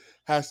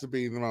has to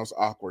be the most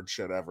awkward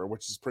shit ever,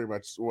 which is pretty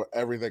much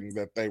everything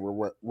that they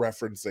were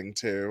referencing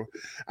to.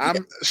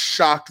 I'm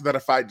shocked that a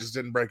fight just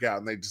didn't break out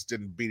and they just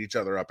didn't beat each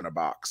other up in a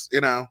box.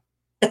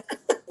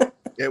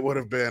 It would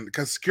have been,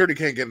 because security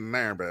can't get in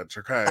there, bitch.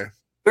 Okay.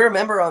 We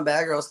remember on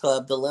Bad Girls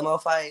Club the limo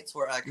fights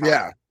were iconic.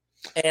 Yeah.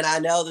 And I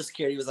know the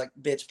security was like,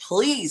 bitch,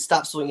 please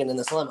stop swinging in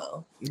this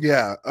limo.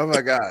 Yeah. Oh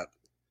my God.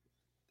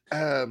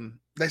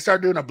 They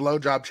started doing a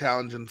blowjob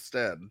challenge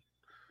instead,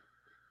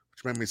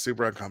 which made me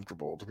super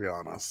uncomfortable, to be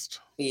honest.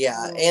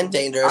 Yeah, and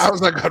dangerous. I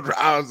was like, oh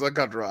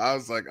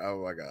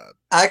my God.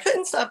 I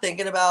couldn't stop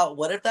thinking about,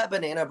 what if that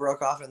banana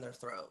broke off in their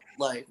throat?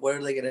 Like, what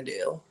are they gonna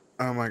do?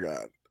 Oh my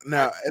God.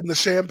 Now, and the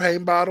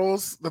champagne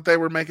bottles that they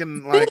were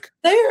making, like,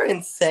 they're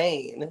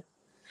insane.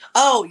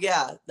 Oh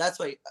yeah, that's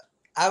what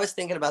I was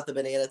thinking about, the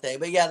banana thing.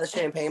 But yeah, the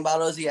champagne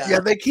bottles, yeah,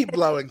 they keep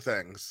blowing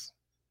things.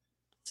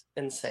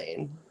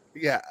 Insane.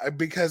 Yeah,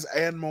 because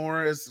Ann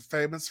Moore is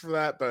famous for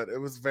that, but it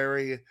was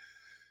very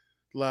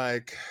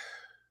like,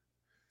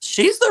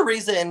 she's the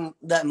reason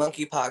that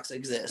monkeypox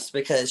exists,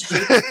 because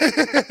she's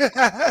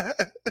a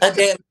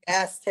damn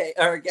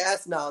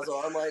gas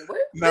nozzle. I'm like,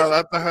 what? No,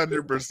 that's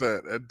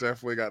 100%. It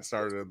definitely got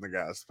started in the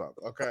gas pump.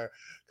 Okay,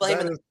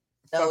 that is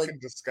fucking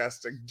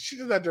disgusting. She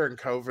did that during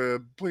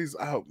COVID. Please,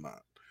 I hope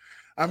not.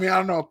 I mean, I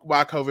don't know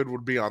why COVID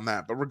would be on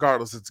that, but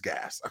regardless, it's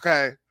gas.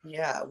 Okay.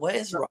 Yeah, what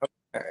is wrong with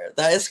her?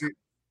 That is.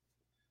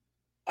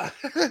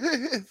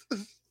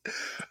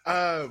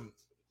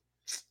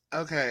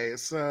 Okay,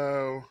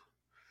 so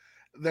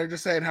they're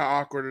just saying how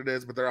awkward it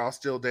is, but they're all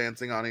still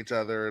dancing on each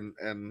other,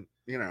 and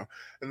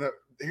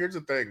here's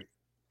the thing.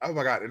 Oh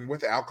my God, and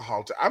with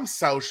alcohol, I'm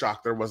so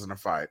shocked there wasn't a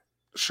fight.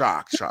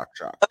 Shocked.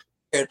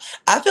 weird.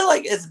 I feel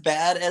like as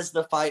bad as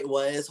the fight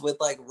was with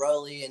like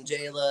Rolly and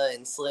Jayla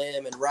and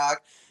Slim and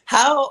Rock,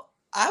 how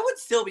I would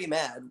still be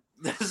mad.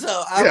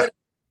 So I would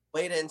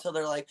wait until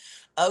they're like,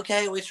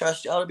 okay, we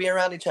trust y'all to be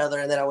around each other,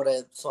 and then I would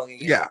have swung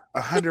again. Yeah,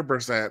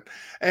 100%.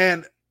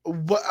 And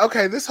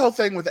okay, this whole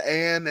thing with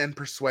Anne and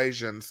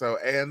Persuasion. So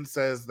Anne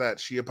says that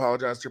she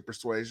apologized to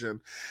Persuasion,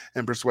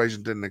 and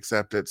Persuasion didn't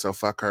accept it. So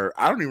fuck her.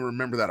 I don't even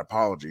remember that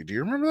apology. Do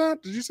you remember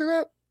that? Did you see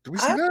that? Did we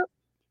see that?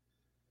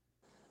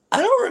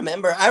 I don't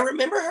remember. I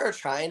remember her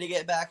trying to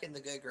get back in the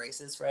good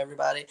graces for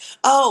everybody.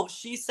 Oh,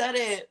 she said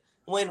it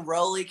when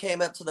Rolly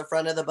came up to the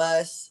front of the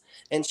bus,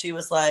 and she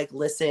was like,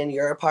 listen,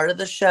 you're a part of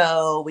the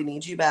show. We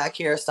need you back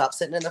here. Stop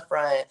sitting in the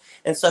front.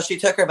 And so she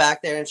took her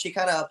back there, and she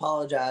kind of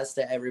apologized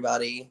to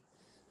everybody.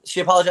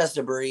 She apologized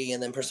to Brie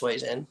and then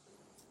Persuasion.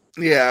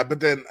 Yeah, but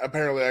then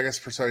apparently I guess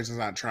Persuasion's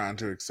not trying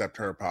to accept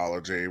her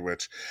apology,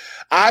 which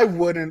I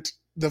wouldn't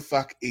the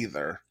fuck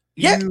either.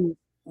 Yeah.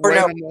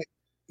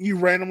 You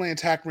randomly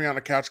attacked me on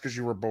the couch because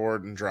you were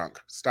bored and drunk.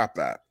 Stop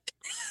that.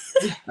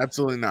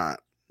 Absolutely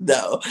not.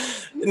 No,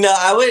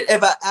 I would,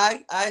 if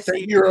I see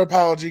take your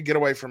apology, get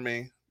away from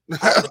me.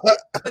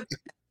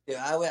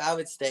 I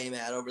would stay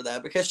mad over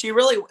that because she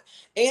really,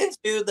 and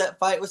too, that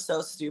fight was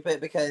so stupid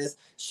because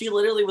she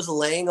literally was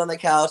laying on the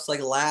couch,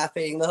 like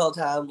laughing the whole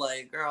time,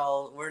 like,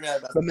 girl, we're not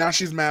about But now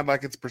she's mad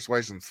like it's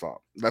Persuasion's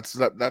fault. That's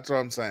what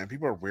I'm saying.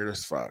 People are weird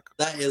as fuck.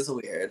 That is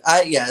weird.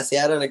 I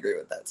don't agree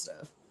with that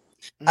stuff.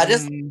 I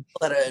just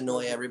let it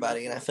annoy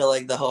everybody, and I feel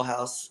like the whole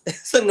house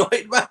is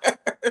annoyed by her,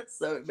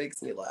 so it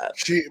makes me laugh.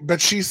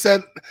 She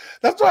said,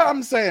 that's what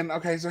I'm saying.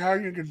 Okay, so how are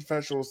you in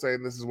confessional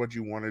saying this is what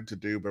you wanted to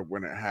do, but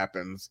when it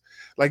happens,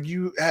 like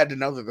you had to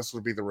know that this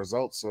would be the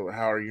result, so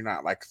how are you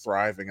not like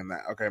thriving in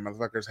that? Okay,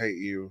 motherfuckers hate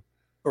you.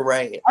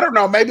 Right. I don't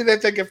know. Maybe they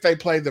think if they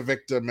play the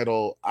victim, you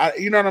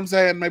know what I'm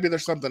saying? Maybe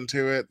there's something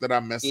to it that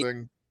I'm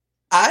missing.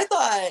 I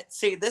thought,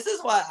 this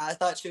is why I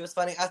thought she was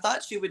funny. I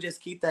thought she would just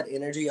keep that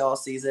energy all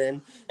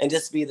season and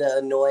just be the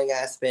annoying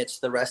ass bitch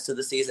the rest of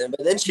the season.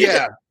 But then she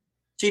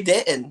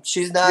didn't.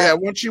 She's not. Yeah,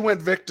 once she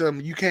went victim,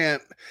 you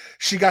can't.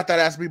 She got that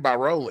ass beat by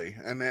Rolly,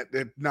 and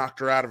it knocked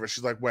her out of it.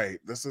 She's like,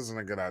 wait, this isn't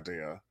a good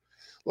idea.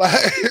 Like,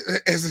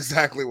 it's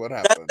exactly what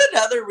happened. That's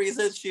another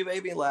reason she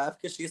made me laugh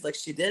because she's like,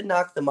 she did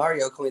knock the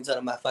Mario Queens out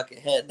of my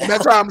fucking head. Now.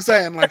 That's what I'm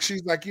saying. Like,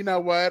 she's like, you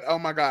know what? Oh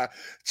my god,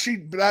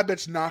 that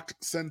bitch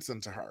knocked sense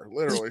into her.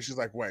 Literally, she's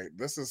like, wait,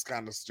 this is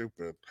kind of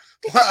stupid.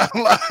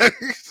 Like,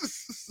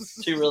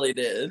 she really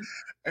did,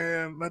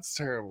 and that's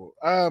terrible.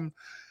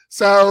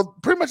 So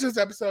pretty much this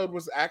episode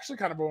was actually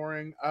kind of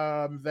boring.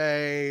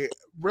 They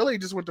really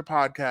just went to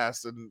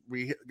podcasts, and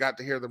we got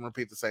to hear them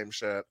repeat the same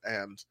shit.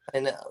 And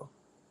I know.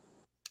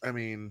 I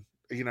mean,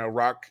 you know,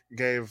 Rock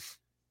gave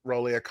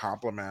Rolly a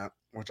compliment,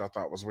 which I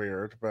thought was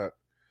weird, but.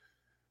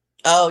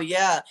 Oh,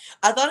 yeah.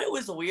 I thought it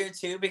was weird,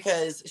 too,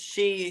 because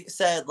she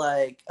said,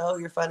 like, oh,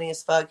 you're funny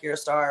as fuck, you're a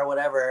star, or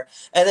whatever.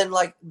 And then,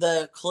 like,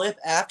 the clip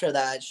after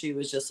that, she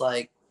was just,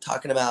 like,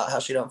 talking about how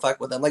she don't fuck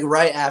with them. Like,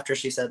 right after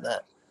she said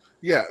that.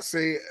 Yeah,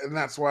 see, and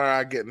that's why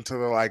I get into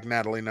the, like,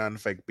 Natalie Nunn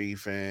fake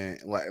beefing.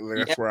 Like,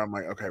 that's where I'm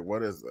like, okay,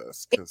 what is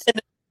this?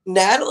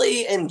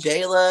 Natalie and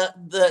Jayla,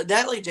 the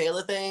Natalie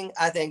Jayla thing,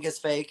 I think is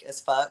fake as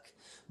fuck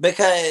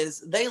because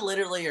they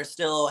literally are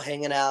still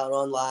hanging out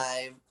on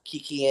live,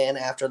 kikiing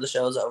after the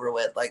show's over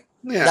with. Like,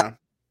 yeah,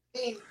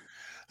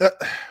 that's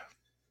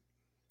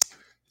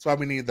why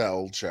we need that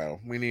old show.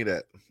 We need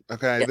it.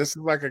 Okay, this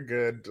is like a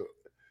good,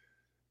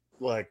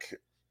 like.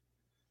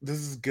 This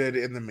is good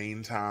in the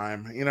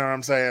meantime. You know what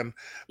I'm saying?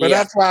 But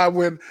that's why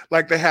when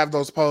like they have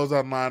those polls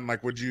online,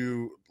 like, would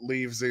you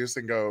leave Zeus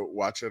and go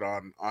watch it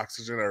on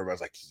Oxygen?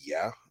 Everybody's like,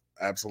 yeah,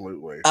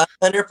 absolutely.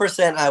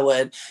 100% I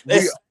would.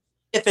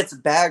 If it's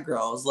Bad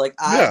Girls, like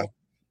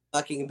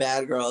fucking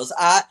Bad Girls.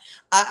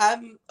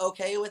 I'm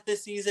okay with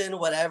this season,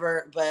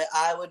 whatever, but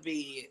I would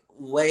be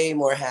way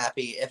more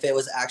happy if it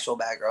was actual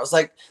Bad Girls.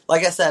 Like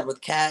I said,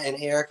 with Kat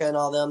and Erica and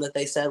all them that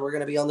they said were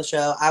going to be on the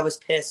show, I was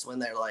pissed when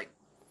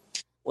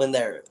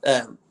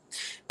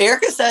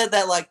Erica said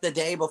that like the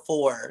day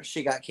before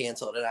she got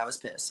canceled, and I was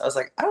pissed. I was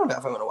like, I don't know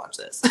if I'm gonna watch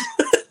this.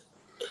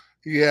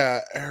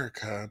 Yeah,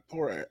 Erica,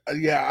 poor.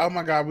 Yeah, oh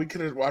my god, we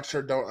could have watched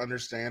her Don't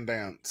Understand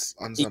dance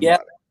on somebody. Yeah.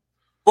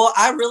 Well,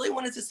 I really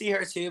wanted to see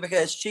her too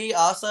because she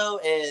also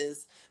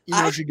is. You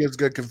know, she gives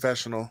good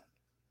confessional.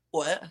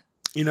 What?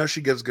 You know,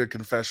 she gives good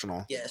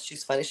confessional. Yeah,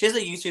 she's funny. She has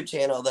a YouTube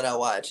channel that I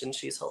watch, and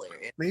she's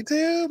hilarious. Me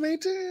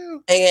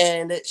too.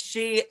 And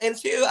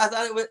I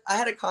thought I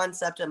had a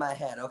concept in my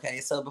head.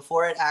 Okay, so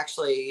before it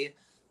actually,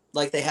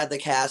 like they had the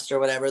cast or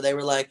whatever, they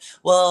were like,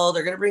 well,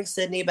 they're going to bring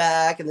Sydney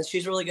back, and then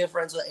she's really good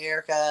friends with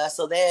Erica.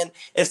 So then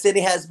if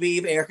Sydney has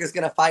beef, Erica's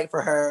going to fight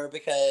for her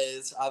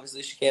because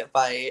obviously she can't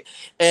fight.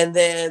 And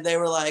then they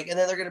were like, and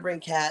then they're going to bring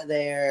Kat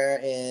there,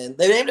 and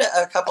they named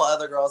a couple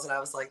other girls, and I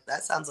was like,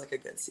 that sounds like a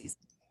good season.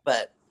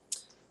 But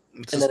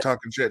just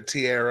talking shit.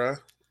 Tiara.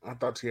 I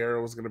thought Tiara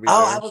was going to be there.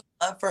 I would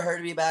love for her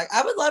to be back.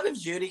 I would love if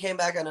Judy came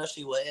back. I know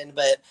she wouldn't,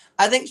 but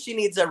I think she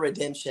needs a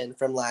redemption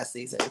from last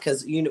season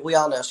because we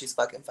all know she's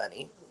fucking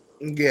funny.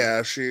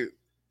 Yeah,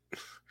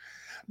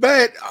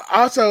 But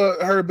also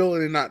her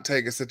ability to not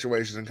take a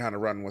situation and kind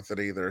of run with it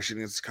either. She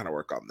needs to kind of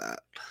work on that.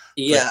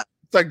 Yeah.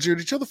 It's like,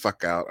 Judy, chill the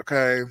fuck out,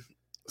 okay?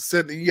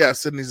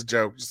 Sydney's a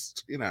joke.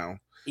 Just,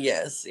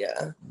 Yes.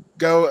 Yeah.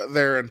 go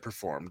there and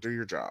perform. Do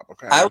your job,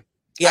 okay? I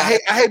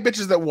hate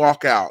bitches that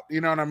walk out.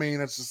 You know what I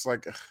mean? It's just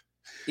like,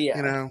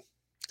 Yeah.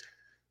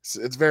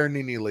 It's very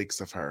Nene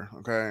Leakes of her,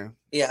 okay?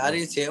 Yeah, I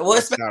do too. Well,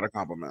 It's not a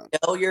compliment. you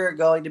know you're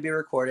going to be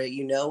recorded.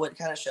 You know what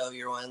kind of show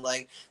you're on.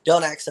 Like,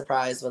 don't act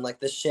surprised when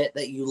like the shit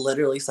that you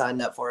literally signed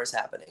up for is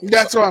happening.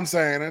 That's what I'm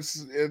saying.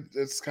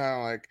 It's kind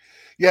of like,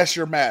 yes,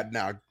 you're mad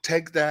now.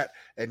 Take that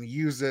and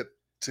use it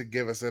to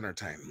give us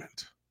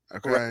entertainment,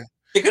 okay? Right.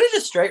 You could have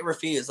just straight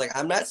refused. Like,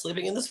 I'm not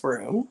sleeping in this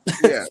room.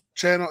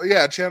 Channel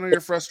your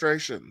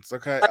frustrations,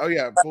 okay? Oh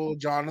yeah, pull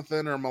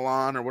Jonathan or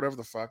Milan or whatever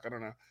the fuck. I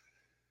don't know.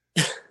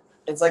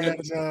 It's like,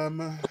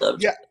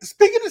 yeah.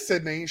 Speaking of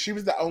Sydney, she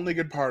was the only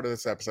good part of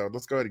this episode.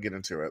 Let's go ahead and get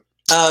into it.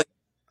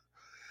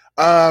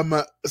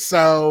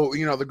 So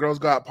the girls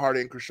go out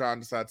partying. Krishan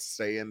decides to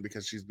stay in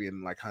because she's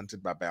being like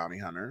hunted by bounty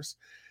hunters,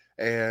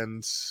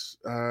 and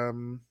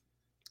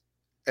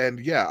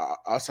yeah,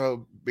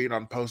 also being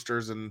on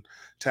posters and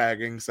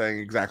tagging saying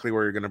exactly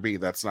where you're going to be.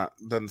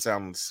 Doesn't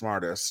sound the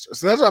smartest.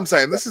 So that's what I'm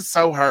saying. This is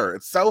so her.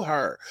 It's so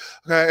her.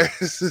 Okay,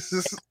 this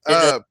is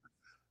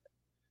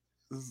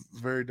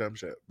very dumb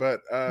shit.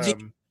 But do you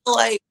feel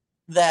like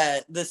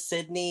that the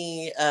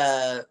Sydney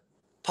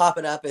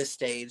popping up is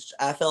staged?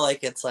 I feel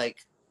like it's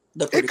like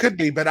it could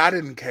be, but I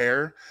didn't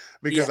care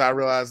because I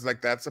realized like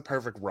that's a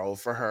perfect role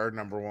for her,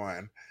 number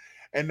one.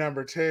 And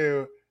number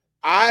two,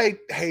 I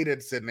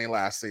hated Sydney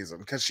last season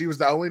because she was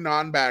the only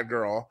non-bad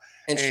girl.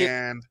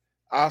 And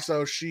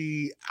also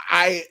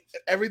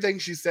everything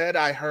she said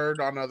I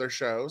heard on other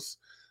shows.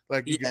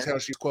 Like you can tell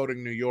she's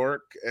quoting New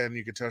York, and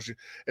you can tell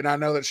and I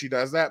know that she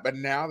does that, but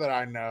now that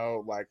I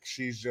know, like,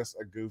 she's just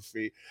a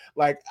goofy.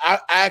 Like I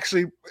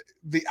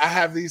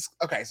have these.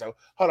 Okay, so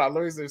hold on,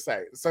 let me just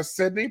say. So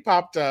Sydney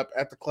popped up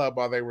at the club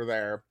while they were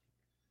there,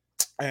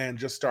 and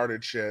just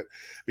started shit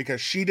because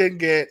she didn't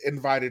get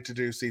invited to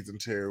do season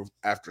 2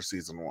 after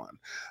season 1.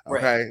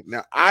 Okay, right.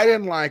 Now I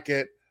didn't like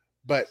it,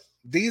 but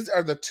these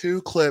are the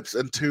 2 clips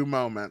and 2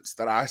 moments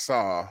that I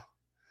saw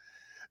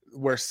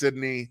where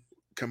Sydney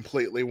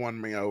completely won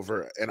me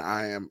over, and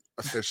I am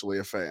officially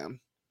a fan.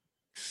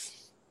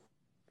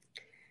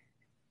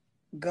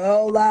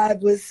 Go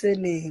live with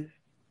Sydney.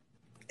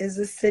 Is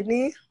this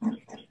Sydney?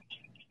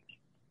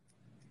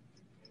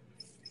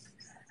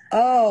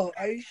 Oh,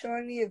 are you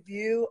showing me a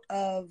view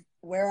of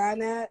where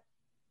I'm at?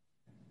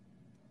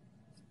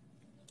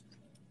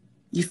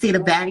 You see the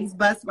baddies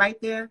bus right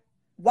there?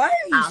 Why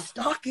are you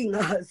stalking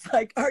us?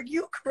 Like, are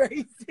you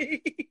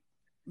crazy?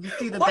 You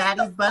see the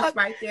baddies bus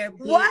right there?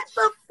 Bitch? What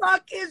the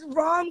fuck is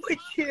wrong with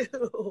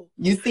you?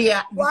 You see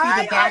the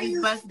Why baddies are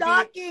you bus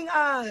stalking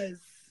us?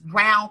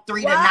 Round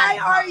 3 tonight. Why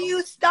are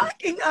you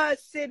stalking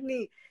us,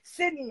 Sydney?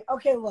 Sydney,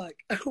 okay, look,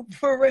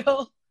 for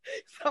real,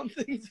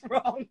 something's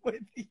wrong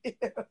with you.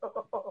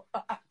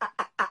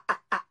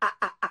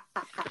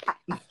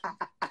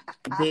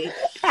 Bitch.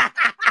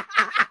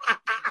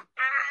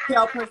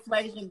 Tell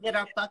Persuasion, get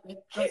her fucking,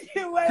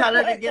 tell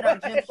her to get her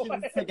gym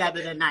shoes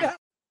together tonight.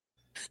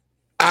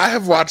 I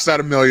have watched that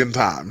 1,000,000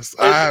 times.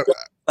 I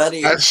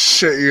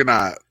shit you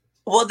not.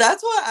 Well,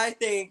 that's what I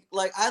think.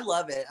 Like, I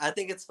love it. I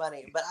think it's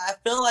funny. But I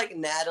feel like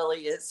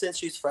Natalie, since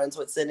she's friends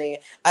with Sydney,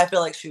 I feel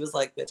like she was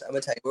like, bitch, I'm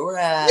going to tell you where we're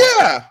at.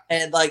 Yeah.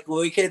 And, like,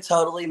 we could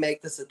totally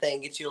make this a thing,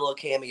 get you a little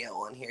cameo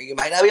on here. You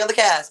might not be on the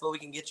cast, but we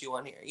can get you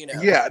on here,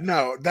 Yeah,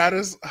 no, that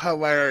is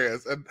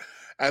hilarious.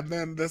 And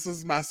then this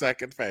is my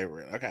second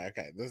favorite. Okay.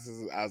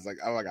 I was like,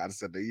 oh my God,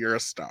 Sydney, you're a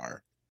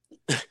star.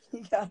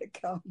 You gotta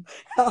come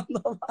on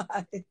the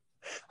line.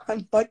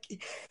 I'm fucking.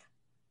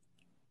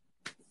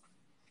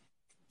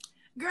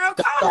 Girl,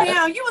 calm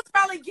down. You was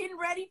probably getting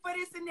ready for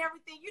this and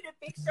everything. You done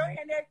fixed your hair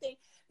and everything.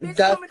 Bitch,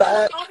 coming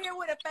on here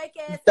with a fake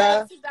ass.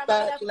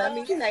 Let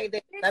me say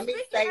this. Let me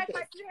say this.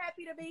 Like you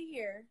happy to be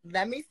here.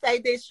 Let me say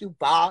this, you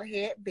bald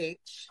head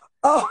bitch.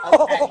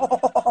 Oh.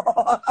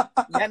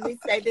 Okay. Let me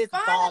say this,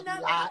 Find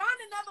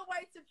another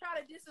way to try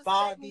to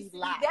disrespect me.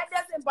 That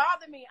doesn't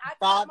bother me.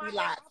 Baldy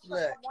lots.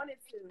 Look,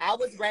 I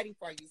was ready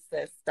for you,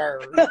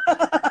 sister.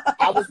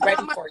 I was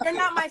ready for you. You're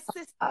not my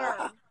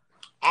sister.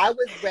 I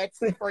was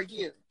ready for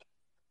you.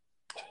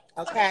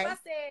 Okay.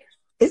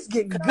 It's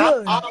getting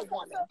good.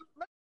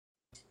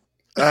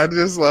 I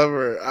just love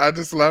her. I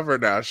just love her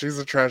now. She's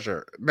a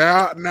treasure.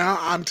 Now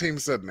I'm Team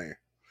Sydney.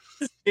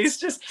 She's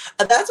just,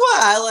 that's why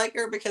I like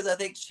her, because I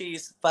think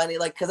she's funny.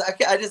 Like, because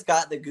I just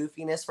got the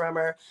goofiness from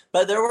her.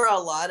 But there were a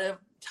lot of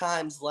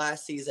times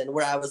last season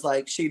where I was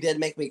like, she did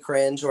make me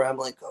cringe, where I'm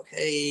like,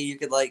 okay, you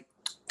could like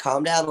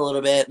calm down a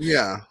little bit.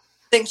 Yeah. I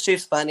think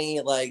she's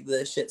funny, like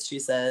the shit she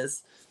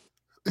says.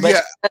 But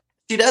yeah.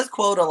 She does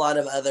quote a lot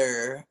of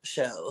other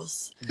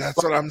shows.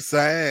 That's what I'm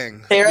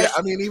saying. Yeah,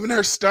 I mean, even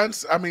her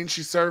stunts. I mean,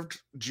 she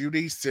served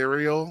Judy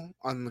cereal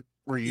on the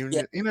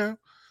reunion,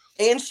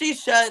 And she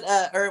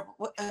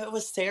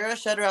was Sarah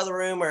shut her out of the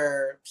room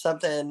or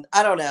something?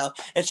 I don't know.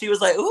 And she was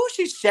like, "Ooh,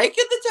 she's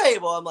shaking the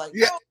table." I'm like,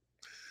 yeah.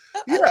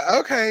 Yeah,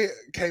 okay,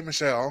 K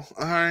Michelle.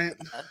 All right.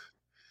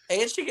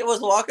 And she was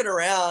walking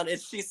around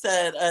and she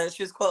said,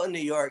 she was quoting New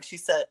York. She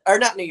said, or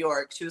not New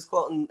York, she was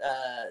quoting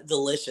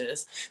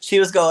Delicious. She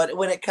was going,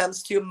 when it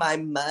comes to my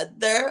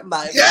mother,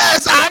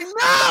 Yes,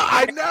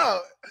 I know.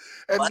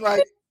 And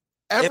like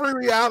every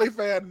reality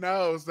fan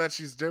knows that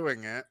she's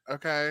doing it.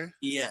 Okay.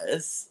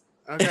 Yes.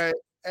 Okay.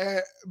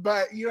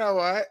 But you know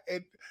what?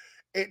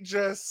 It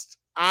just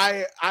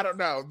I don't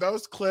know.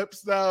 Those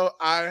clips though,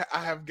 I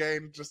have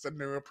gained just a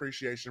new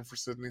appreciation for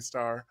Sydney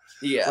Star.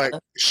 Yeah. Like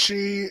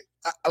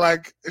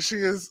she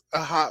is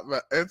a hot.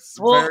 It's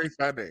Well, very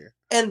funny.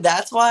 And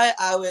that's why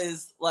I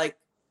was like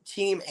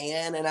Team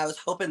Anne, and I was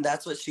hoping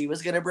that's what she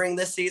was going to bring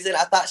this season.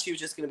 I thought she was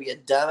just going to be a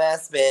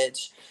dumbass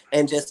bitch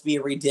and just be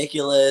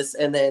ridiculous.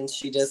 And then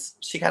she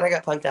kind of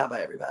got punked out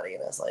by everybody.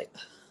 And I was like,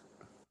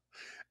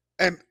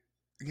 and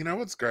you know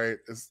what's great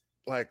is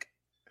like,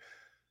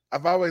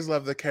 I've always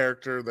loved the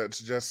character that's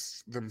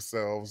just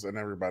themselves and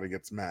everybody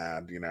gets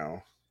mad, you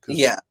know?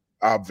 Yeah.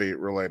 Obvious,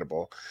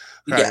 relatable.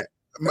 Okay? Yeah.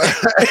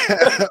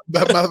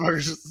 But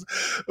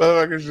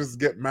motherfuckers just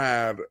get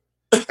mad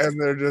and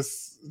they're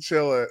just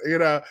chilling, you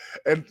know?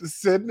 And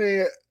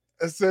Sydney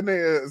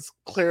is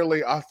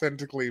clearly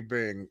authentically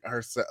being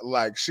herself.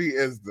 Like, she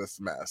is this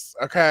mess,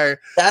 okay?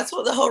 That's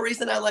what the whole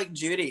reason I like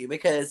Judy,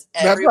 because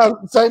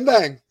same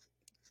thing.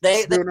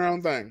 They doing her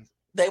own thing.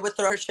 They would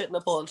throw her shit in the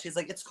pool, and she's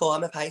like, "It's cool.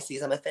 I'm a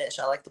Pisces. I'm a fish.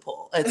 I like the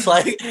pool." It's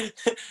like,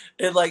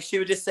 and like she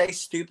would just say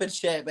stupid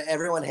shit, but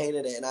everyone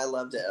hated it, and I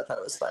loved it. I thought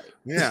it was funny.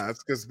 Yeah,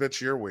 it's because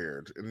bitch, you're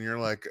weird, and you're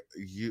like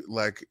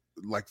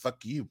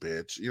fuck you,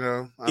 bitch. You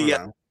know, I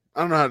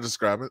don't know how to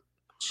describe it.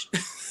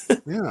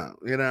 Yeah,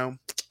 you know,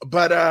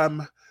 but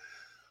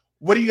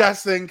what do you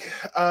guys think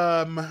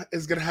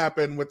is gonna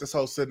happen with this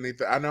whole Sydney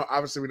thing? I know,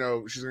 obviously, we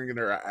know she's gonna get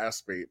her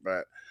ass beat,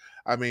 but.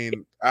 I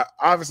mean,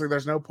 obviously,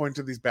 there's no point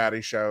to these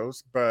baddie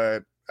shows,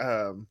 but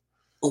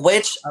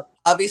which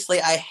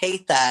obviously I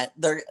hate that.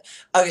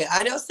 Okay.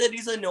 I know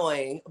Sydney's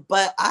annoying,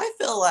 but I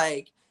feel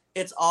like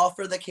it's all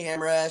for the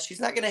camera. She's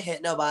not gonna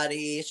hit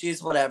nobody.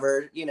 She's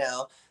whatever, you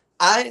know.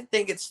 I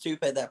think it's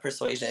stupid that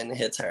Persuasion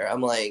hits her.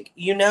 I'm like,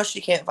 you know,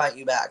 she can't fight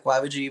you back. Why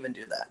would you even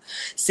do that?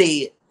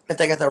 See, if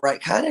they got the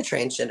right kind of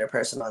transgender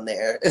person on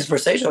there, is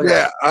Persuasion.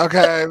 Yeah.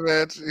 Okay,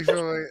 bitch. You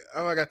feel me?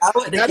 Oh my god.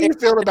 How do you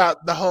feel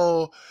about the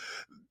whole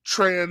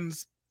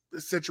trans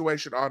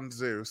situation on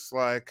Zeus?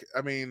 Like,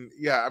 I mean,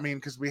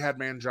 because we had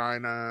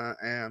Mangina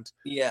and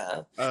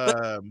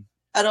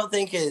I don't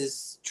think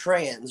is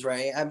trans,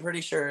 right? I'm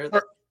pretty sure.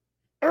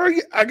 Or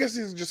I guess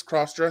he's just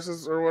cross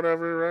dresses or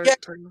whatever, right? Yeah,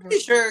 pretty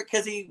sure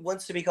because he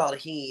wants to be called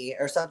he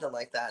or something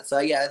like that. So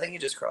yeah, I think he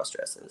just cross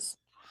dresses.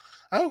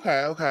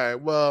 Okay.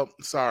 Well,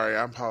 sorry,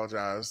 I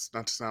apologize.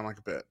 Not to sound like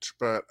a bitch,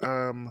 but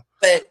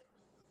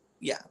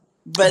yeah.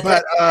 But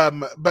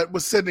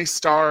with Sydney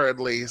Star, at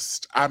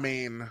least, I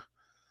mean,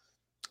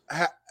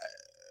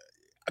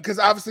 because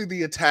obviously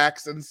the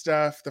attacks and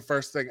stuff, the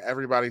first thing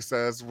everybody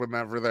says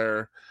whenever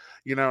they're,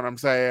 you know what I'm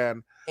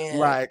saying?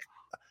 Like,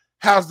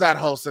 how's that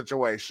whole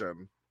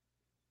situation?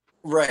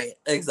 Right,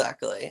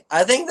 exactly.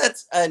 I think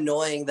that's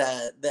annoying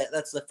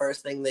that's the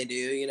first thing they do.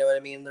 You know what I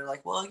mean? They're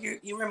like, well,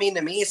 you were mean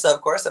to me, so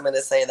of course I'm going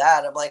to say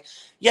that. I'm like,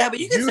 yeah, but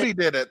Judy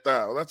did it,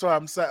 though. That's what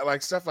I'm saying.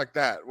 Like, stuff like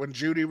that. When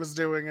Judy was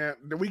doing it,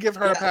 did we give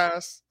her a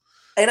pass?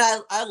 And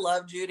I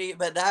love Judy,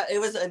 but it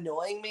was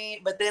annoying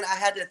me. But then I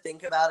had to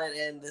think about it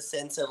in the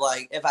sense of,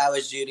 like, if I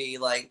was Judy,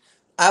 like,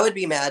 I would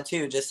be mad,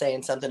 too, just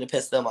saying something to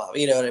piss them off.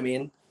 You know what I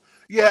mean?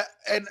 Yeah,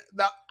 and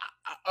the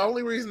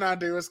only reason I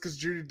do is because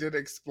Judy did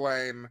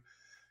explain...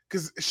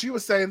 Because she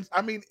was saying,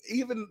 I mean,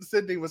 even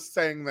Sydney was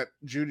saying that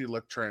Judy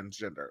looked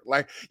transgender.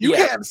 Like, you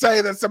can't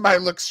say that somebody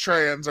looks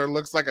trans or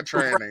looks like a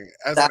tranny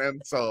as an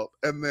insult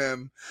and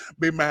then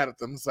be mad at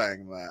them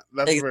saying that.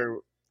 That's very...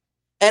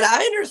 And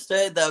I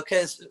understood, though,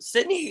 because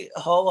Sydney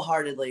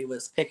wholeheartedly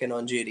was picking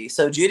on Judy.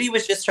 So Judy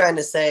was just trying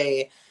to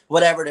say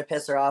whatever to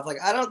piss her off.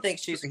 Like, I don't think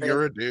she's...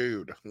 You're a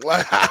dude.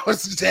 Like, I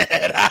was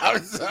dead. I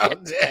was so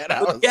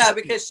dead.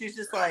 Because she's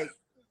just like...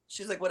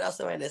 She's like, what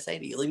else am I going to say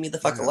to you? Leave me the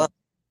fuck alone.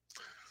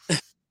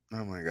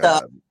 Oh my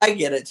god! So, I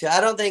get it too.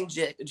 I don't think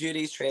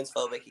Judy's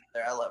transphobic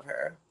either. I love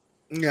her.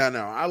 Yeah,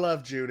 no, I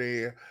love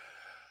Judy.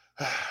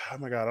 Oh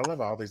my god, I love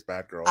all these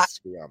bad girls.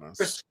 To be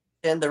honest,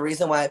 and the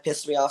reason why it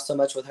pissed me off so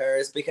much with her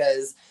is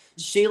because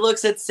she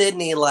looks at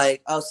Sydney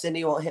like, "Oh,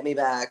 Sydney won't hit me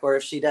back," or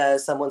if she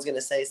does, someone's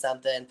gonna say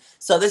something.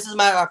 So this is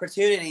my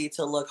opportunity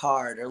to look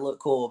hard or look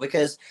cool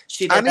because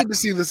she. I need to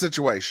see the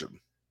situation.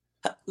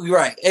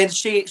 Right, and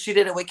she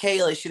did it with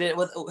Kaylee. She did it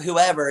with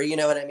whoever, you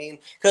know what I mean?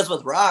 Because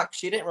with Rock,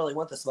 she didn't really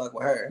want the smoke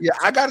with her. Yeah,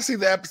 I got to see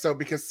the episode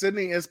because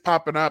Sydney is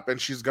popping up and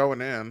she's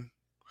going in.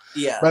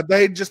 Yeah, but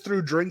they just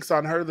threw drinks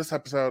on her this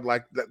episode.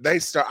 Like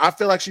I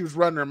feel like she was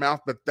running her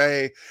mouth, but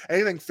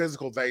anything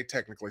physical they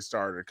technically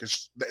started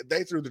because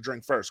they threw the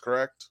drink first,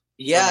 correct?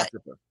 Yeah.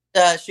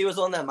 She was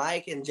on that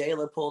mic and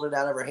Jayla pulled it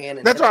out of her hand.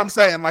 And that's what I'm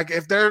saying. Like,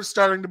 if they're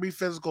starting to be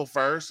physical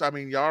first, I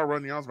mean, y'all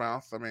run y'all's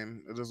mouth. I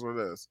mean, it is what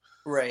it is.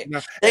 Right. You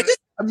know,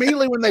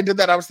 immediately when they did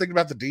that, I was thinking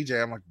about the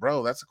DJ. I'm like,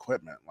 bro, that's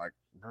equipment. Like,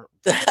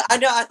 I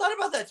know. I thought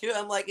about that too.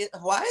 I'm like,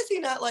 why is he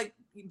not like,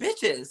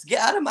 bitches, get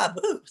out of my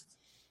booth?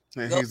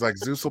 And he's like,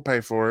 Zeus will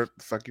pay for it.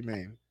 The fuck you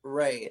mean?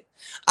 Right.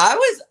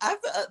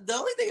 The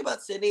only thing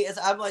about Sydney is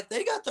I'm like,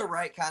 they got the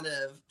right kind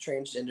of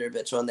transgender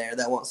bitch on there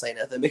that won't say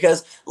nothing,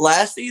 because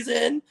last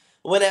season,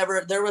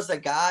 whenever there was a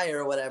guy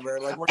or whatever,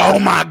 like, oh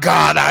my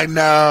God, I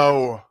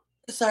know.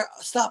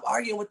 Stop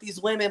arguing with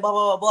these women, blah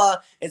blah blah blah.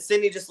 And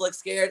Sydney just looked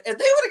scared. If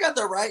they would have got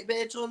the right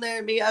bitch on there,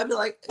 I'd be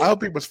like, I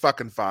hope he was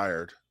fucking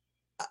fired.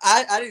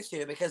 I do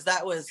too, because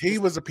he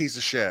was a piece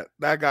of shit.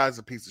 That guy's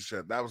a piece of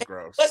shit. That was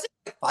gross. She wasn't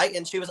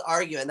fighting, she was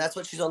arguing. That's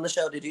what she's on the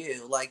show to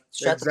do. Like,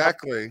 shut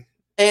exactly.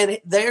 And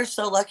they're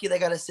so lucky they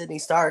got a Sydney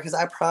Star, because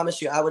I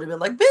promise you, I would have been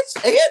like, bitch,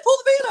 again, pull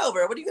the van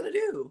over. What are you gonna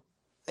do?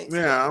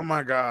 Yeah, oh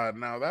my God,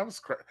 no, that was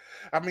crazy.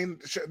 I mean,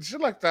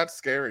 shit like that's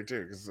scary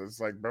too, because it's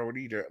like, bro, what are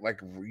you doing? Like,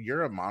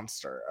 you're a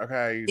monster,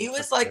 okay? He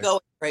was like going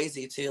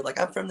crazy too, like,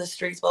 I'm from the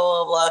streets, blah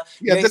blah blah.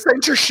 Yeah, this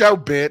ain't your show,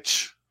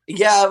 bitch.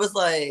 Yeah, I was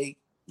like,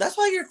 that's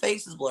why your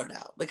face is blurred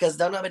out, because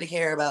don't nobody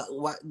care about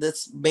what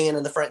this man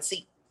in the front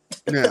seat.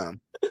 Yeah,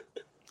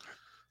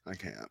 I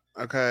can't.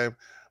 Okay,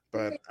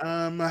 but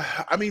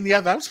I mean,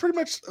 yeah, that was pretty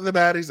much the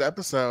baddies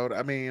episode.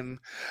 I mean,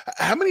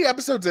 how many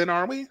episodes in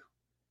are we?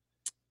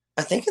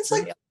 I think it's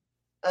like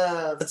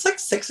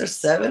 6 or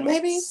 7,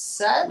 maybe.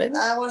 7. Maybe?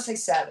 I want to say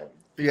 7.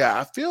 Yeah,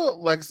 I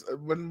feel like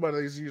when one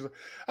of these usually,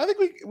 I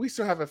think we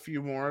still have a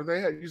few more.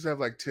 They usually have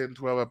like 10,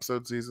 12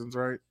 episode seasons,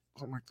 right?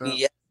 Something like that.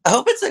 Yeah, I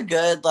hope it's a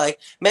good, like,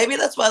 maybe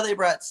that's why they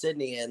brought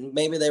Sydney in.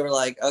 Maybe they were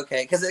like,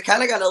 okay, because it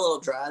kind of got a little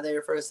dry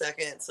there for a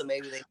second, so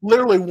maybe they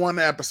literally one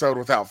episode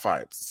without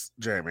fights,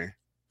 Jamie.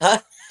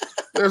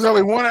 There's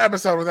only one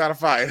episode without a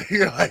fight.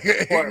 You're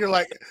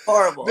like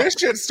horrible. This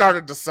shit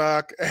started to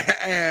suck,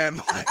 and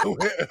like,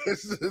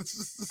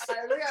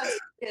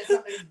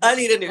 I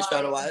need a new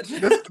show to watch.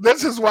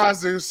 This is why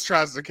Zeus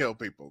tries to kill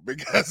people,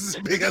 because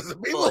of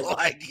people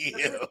like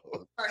you.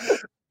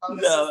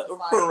 No,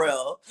 for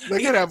real.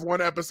 They could have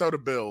one episode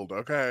of Build,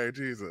 okay?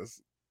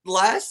 Jesus.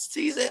 Last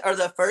season, or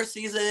the first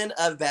season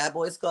of Bad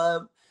Boys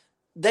Club,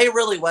 they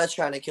really was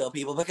trying to kill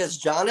people, because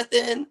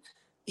Jonathan,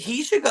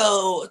 he should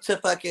go to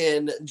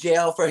fucking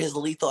jail for his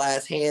lethal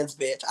ass hands,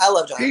 bitch. I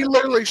love Jonathan. He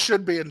literally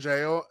should be in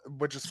jail,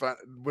 which is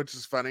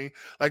funny.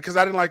 Like, because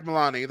I didn't like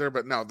Milan either,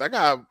 but no, that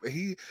guy,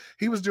 he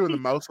was doing the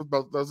most with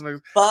both those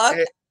niggas. Fuck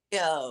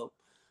yo.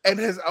 And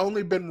has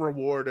only been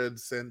rewarded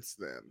since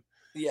then.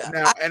 Yeah.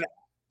 Now,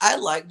 I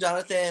like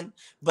Jonathan,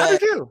 but I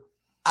do.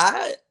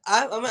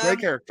 I'm great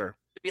character.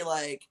 Be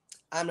like,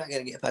 I'm not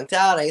gonna get punked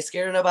out. I ain't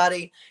scared of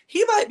nobody.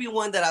 He might be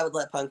one that I would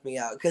let punk me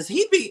out, because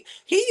he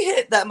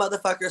hit that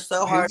motherfucker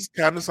so hard. He's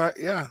kind of like,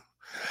 yeah.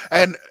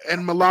 And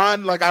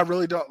Milan, like, I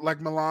really don't like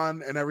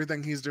Milan and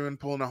everything he's doing,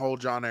 pulling a whole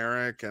John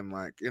Eric, and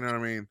like, you know what I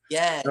mean?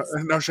 Yes.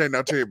 No shade,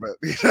 no tea, but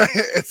you know,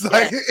 it's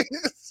like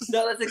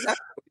no, that's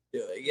exactly what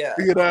he's doing. Yeah.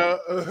 You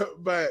know,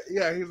 but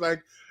yeah, he's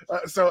like,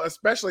 so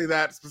especially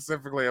that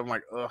specifically, I'm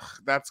like, ugh,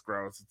 that's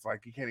gross. It's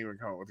like you can't even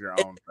come up with your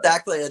own.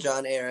 Exactly, a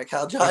John Eric.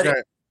 How John,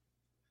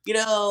 you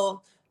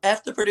know,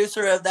 F the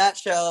producer of that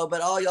show,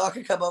 but all y'all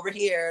can come over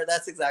here.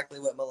 That's exactly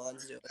what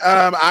Milan's doing.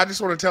 I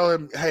just want to tell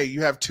him, hey,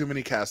 you have too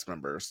many cast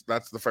members.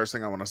 That's the first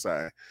thing I want to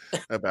say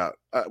about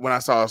when I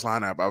saw his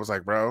lineup. I was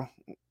like, bro,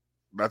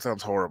 that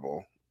sounds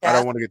horrible. I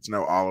don't want to get to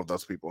know all of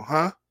those people,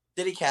 huh?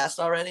 Did he cast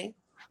already?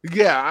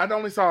 Yeah, I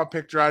only saw a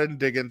picture. I didn't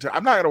dig into.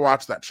 I'm not gonna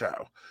watch that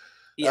show.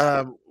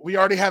 Yeah. We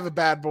already have a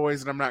Bad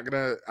Boys, and I'm not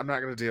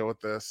gonna deal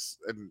with this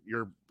and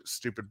your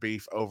stupid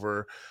beef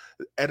over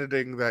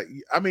editing that.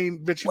 I mean,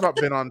 bitch, you've not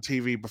been on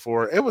TV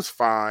before. It was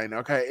fine,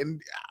 okay.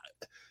 And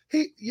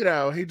he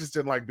just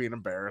didn't like being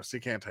embarrassed. He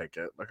can't take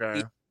it,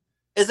 okay.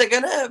 Is it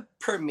gonna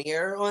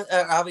premiere on?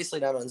 Obviously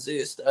not on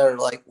Zeus, or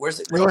like,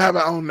 where's it? We'll have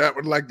our own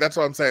network. Like, that's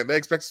what I'm saying. They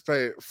expect us to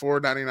pay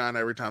 $4.99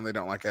 every time they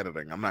don't like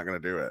editing. I'm not gonna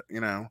do it.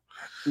 You know.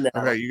 No.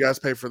 Okay, you guys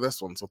pay for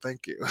this one, so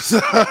thank you.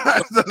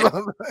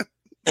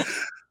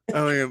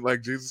 I mean,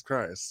 like, Jesus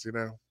Christ, you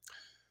know.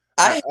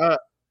 I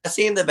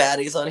seen the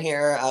baddies on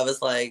here. I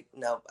was like,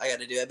 no, I got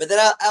to do it. But then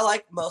I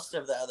like most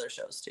of the other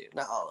shows too,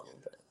 not all of them.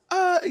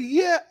 But.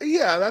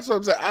 Yeah, that's what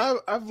I'm saying.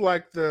 I've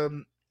liked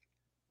them.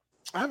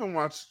 I've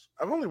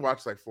only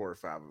watched like 4 or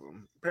 5 of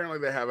them. Apparently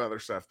they have other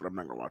stuff, but I'm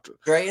not gonna watch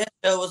it. Drea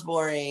show was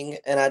boring,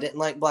 and I didn't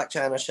like Black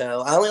China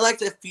show. I only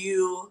liked a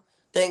few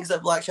things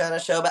of Black China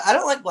show, but I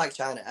don't like Black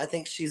China. I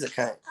think she's a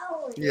cunt.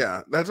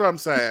 Yeah, that's what I'm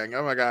saying.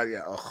 Oh my God,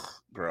 yeah, ugh,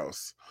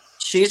 gross.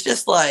 She's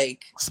just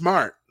like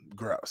smart,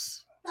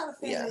 gross. Not a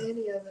fan of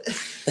any of it.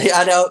 Yeah,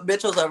 I know.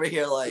 Mitchell's over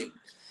here like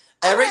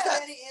every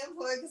time. Any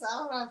input, because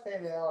I'm not a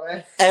fan of all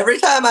that. Every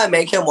time I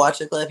make him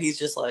watch a clip, he's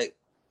just like,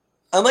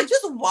 I'm like,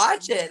 just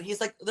watch it. He's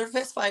like, they're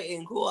fist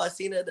fighting. Cool. I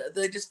seen it.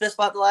 They just fist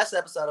fought the last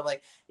episode. I'm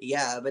like,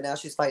 yeah, but now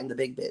she's fighting the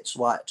big bitch.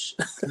 Watch.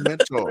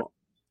 Mitchell,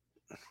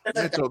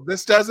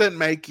 this doesn't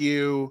make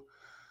you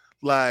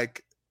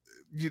like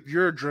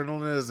your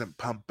adrenaline isn't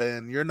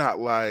pumping. You're not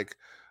like,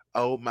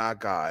 oh my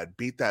God,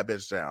 beat that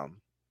bitch down.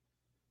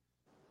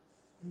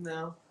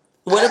 No.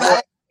 What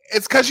about?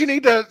 It's because you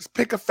need to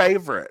pick a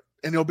favorite,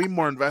 and you'll be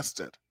more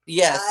invested.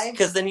 Yes,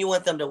 because then you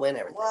want them to win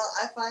everything. Well,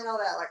 I find all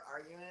that like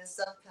arguing and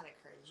stuff kind of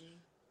cringy.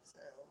 So,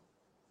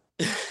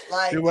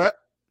 like, Do what?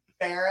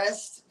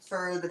 embarrassed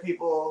for the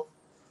people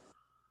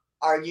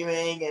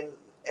arguing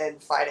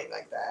and fighting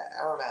like that.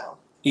 I don't know.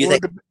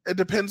 It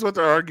depends what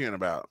they're arguing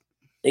about.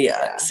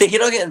 Yeah. See, he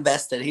don't get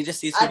invested. He just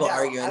sees people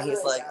arguing. I He's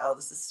really like, don't. "Oh,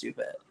 this is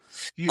stupid."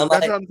 That's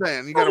what I'm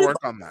saying. You got to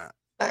work on that.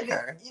 You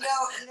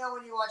know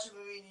when you watch a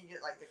movie and you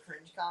get like the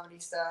cringe comedy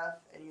stuff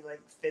and you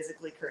like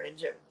physically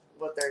cringe at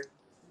what they're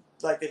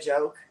like the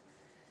joke.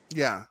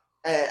 Yeah.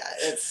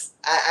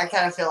 I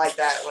kind of feel like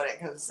that when it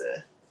comes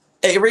to.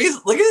 Hey, Reese,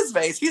 look at his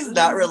face. He's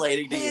not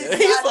relating to you.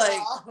 He's like,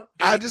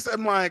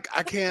 I'm like,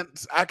 I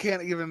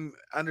can't even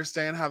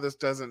understand how this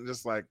doesn't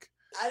just like.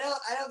 I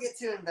don't get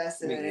too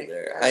invested in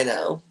it. I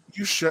know.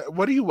 You should.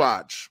 What do you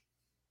watch?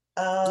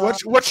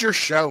 What's your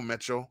show,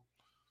 Mitchell?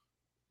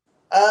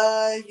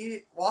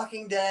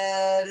 Walking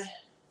Dead.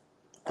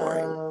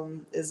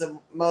 Is the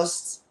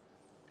most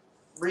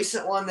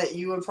recent one that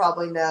you would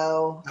probably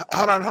know.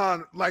 Hold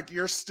on. Like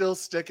you're still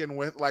sticking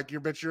with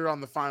you're on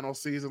the final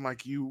season.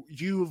 Like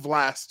you've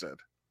lasted.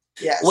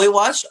 Yes. We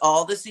watched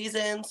all the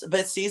seasons,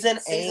 but season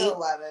 8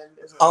 11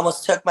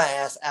 almost took my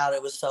ass out.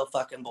 It was so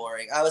fucking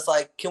boring. I was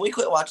like, can we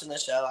quit watching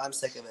this show? I'm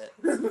sick of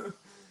it.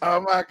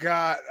 Oh my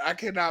God. I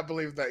cannot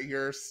believe that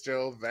you're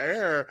still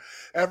there.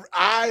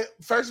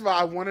 First of all,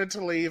 I wanted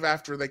to leave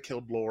after they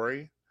killed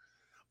Lori,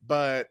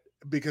 but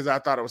because I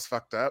thought it was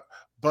fucked up.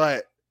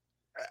 But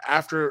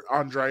after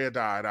Andrea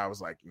died, I was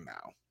like, no,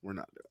 we're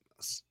not doing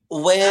this.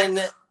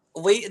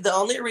 The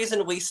only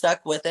reason we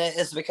stuck with it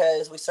is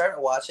because we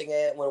started watching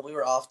it when we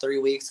were off 3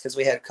 weeks because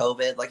we had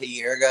COVID like a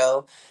year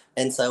ago.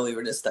 And so we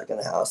were just stuck in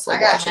the house. I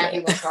got happy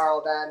when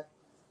Carl died.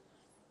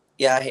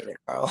 Yeah, I hated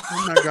Carl.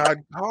 Oh my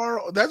God,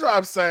 Carl. That's what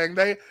I'm saying.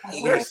 They're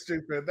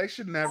stupid. They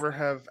should never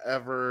have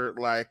ever,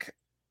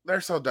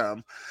 they're so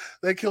dumb.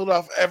 They killed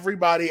off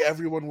everybody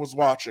everyone was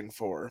watching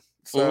for.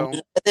 So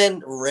and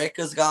then Rick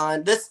is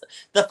gone.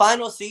 The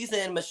final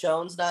season,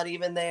 Michonne's not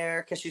even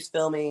there because she's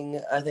filming,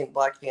 I think,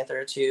 Black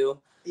Panther 2.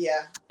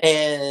 Yeah.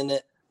 And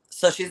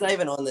so she's not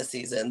even on this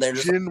season.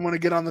 She didn't want to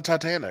get on the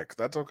Titanic.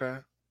 That's okay.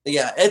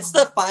 Yeah, it's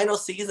the final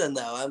season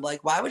though. I'm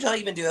like, why would y'all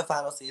even do a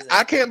final season?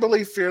 I can't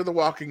believe Fear the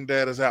Walking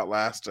Dead is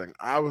outlasting.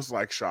 I was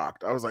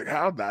shocked. I was like,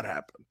 how'd that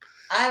happen?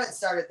 I haven't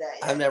started that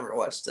yet. I've never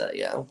watched that,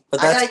 but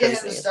I that's gotta get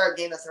crazy. him to start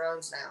Game of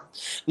Thrones now.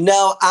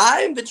 No,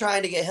 I've been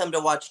trying to get him to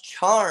watch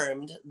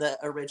Charmed, the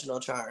original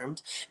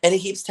Charmed, and he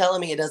keeps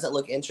telling me it doesn't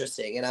look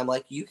interesting, and I'm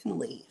like, you can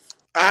leave.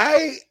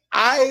 I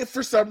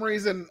for some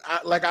reason,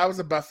 I was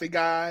a Buffy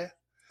guy.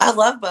 I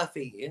love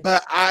Buffy,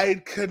 but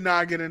I could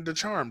not get into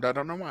Charmed. I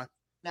don't know why.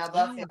 Now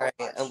Buffy. All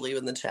right, I'm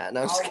leaving the chat.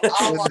 No,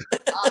 I'll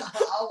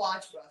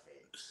watch Buffy.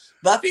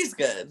 Buffy's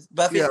good.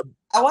 Buffy. Yeah.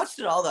 I watched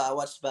it all though. I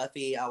watched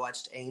Buffy. I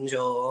watched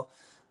Angel.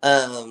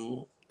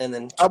 And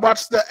then I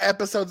watched the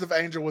episodes of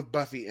Angel with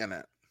Buffy in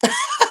it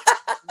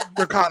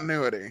for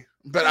continuity,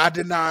 but I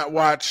did not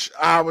watch.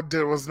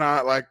 Was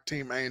not like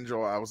Team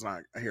Angel. I was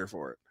not here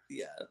for it.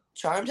 Yeah,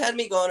 Charmed had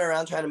me going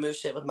around trying to move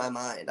shit with my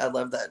mind. I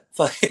love that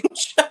fucking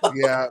show.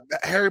 Yeah,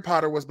 Harry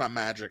Potter was my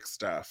magic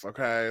stuff.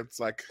 Okay,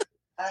 it's like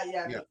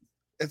yeah,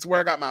 it's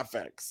where I got my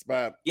fix.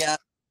 But yeah,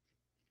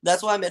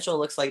 that's why Mitchell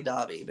looks like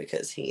Dobby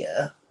because he.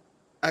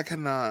 I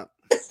cannot.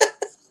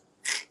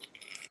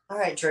 All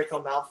right,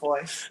 Draco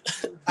Malfoy.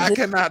 I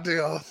cannot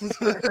deal.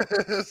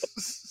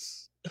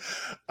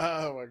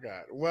 Oh my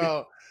God.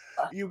 Well,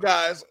 you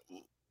guys,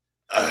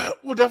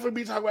 we'll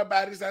definitely be talking about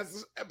baddies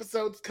as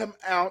episodes come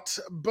out.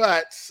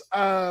 But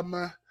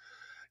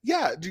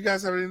yeah, do you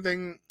guys have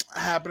anything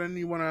happening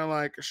you want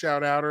to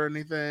shout out or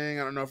anything?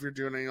 I don't know if you're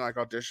doing any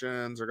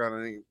auditions or got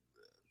any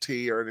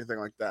tea or anything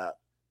like that.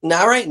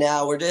 Not right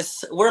now.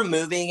 We're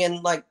moving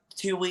in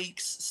 2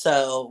 weeks,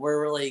 so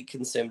we're really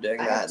consumed doing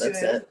that.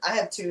 That's it. I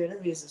have 2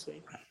 interviews this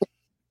week.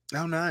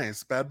 Oh,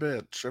 nice. Bad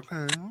bitch.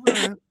 Okay. All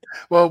right.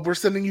 Well, we're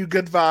sending you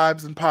good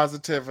vibes and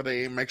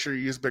positivity. Make sure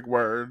you use big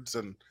words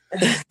and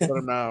let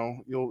them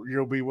know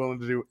you'll be willing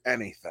to do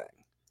anything.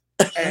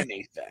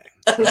 Anything.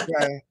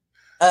 Okay.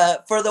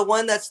 For the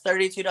one that's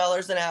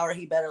 $32 an hour,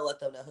 he better let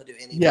them know he'll do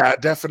anything. Yeah,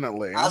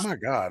 definitely. Oh my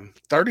God.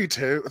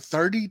 32?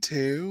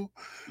 32?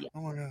 Yeah.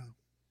 Oh my God.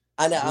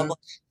 I know. I'm like,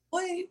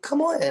 wait,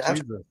 come on.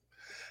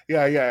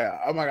 Yeah.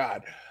 Oh my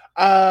God.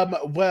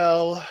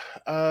 Well,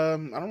 I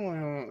don't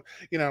want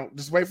to,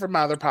 just wait for my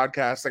other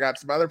podcasts. I got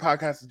some other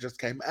podcasts that just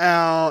came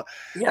out.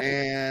 Yeah.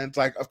 And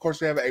of course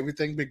we have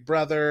Everything Big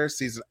Brother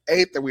season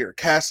 8 that we are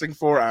casting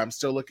for. I'm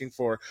still looking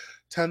for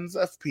tons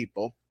of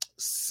people.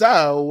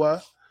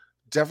 So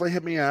definitely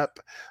hit me up.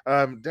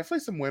 Definitely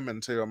some women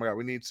too. Oh my God.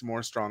 We need some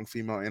more strong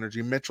female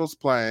energy. Mitchell's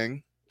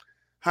playing.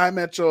 Hi,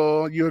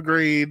 Mitchell. You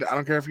agreed. I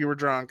don't care if you were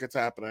drunk. It's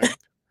happening.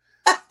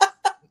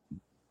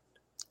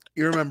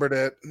 You remembered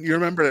it. You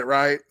remembered it,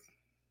 right?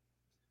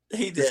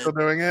 He did. You're still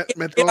doing it,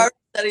 Mitchell? He already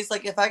said, he's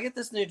like, if I get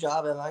this new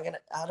job,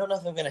 I don't know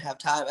if I'm going to have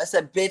time. I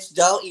said, bitch,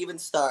 don't even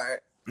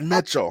start.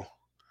 Mitchell.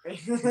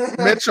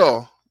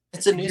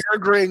 It's a new. You're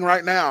agreeing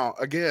right now.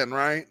 Again,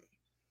 right?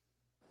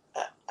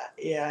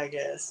 Yeah, I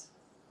guess.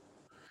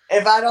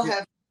 If I don't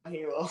have time,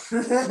 he will.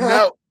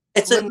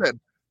 It's a Listen,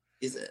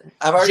 season.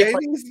 I've already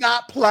played, Jamie's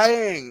not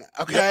playing.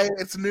 Okay,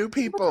 it's new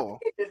people.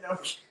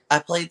 I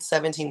played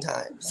 17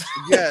 times.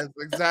 Yes,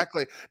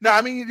 exactly. No,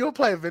 I mean you'll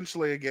play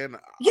eventually again,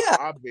 Yeah,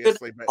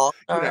 obviously, but you know,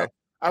 All-Star.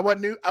 I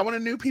want a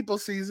new people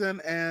season,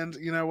 and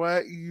you know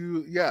what?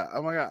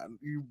 Oh my god,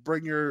 you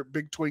bring your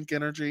big twink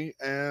energy,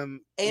 and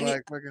And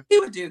like, fucking- he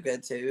would do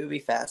good too. He would be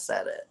fast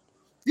at it.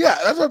 yeah,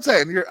 that's what I'm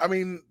saying.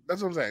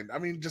 That's what I'm saying. I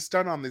mean, just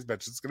stun on these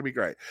bitches. It's gonna be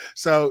great.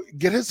 So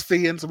get his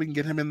fee in so we can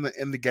get him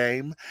in the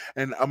game,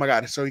 and oh my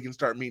god, so he can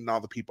start meeting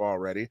all the people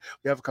already.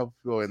 We have a couple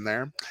people in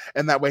there,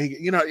 and that way,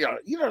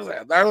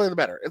 the earlier the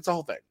better. It's the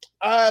whole thing.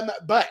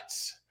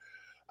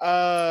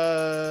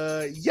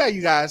 Yeah,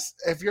 you guys,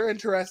 if you're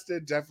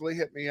interested, definitely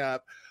hit me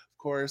up. Of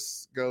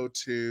course, go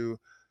to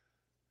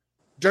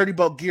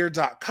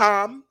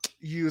dirtybulkgear.com.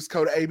 Use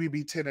code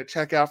ABB10 at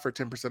checkout for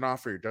 10%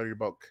 off for your Dirty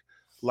Bulk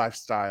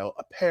lifestyle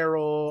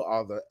apparel,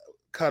 all the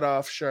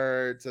cutoff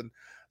shirts, and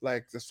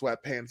like the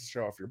sweatpants to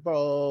show off your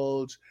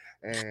bulge,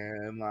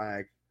 and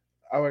like,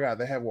 oh my god,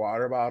 they have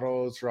water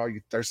bottles for all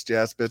you thirsty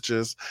ass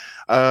bitches.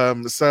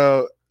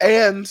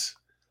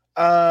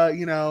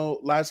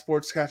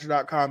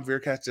 Livesportscatcher.com,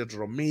 Veercast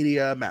Digital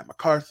Media, Matt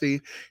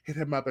McCarthy. Hit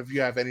him up if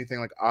you have anything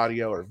like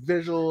audio or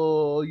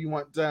visual you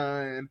want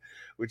done,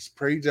 which is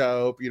pretty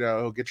dope.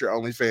 Get your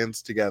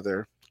OnlyFans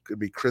together. Could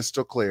be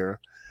crystal clear.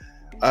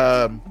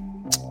 And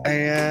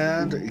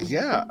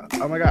yeah,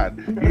 oh my god,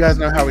 you guys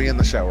know how we end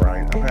the show,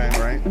 right? Okay,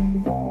 right?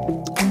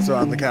 So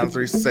on the count of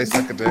 3, say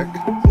suck a dick.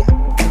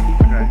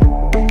 Okay.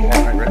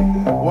 All right, ready?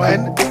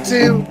 1,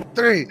 2,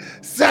 3,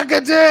 suck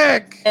a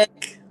dick!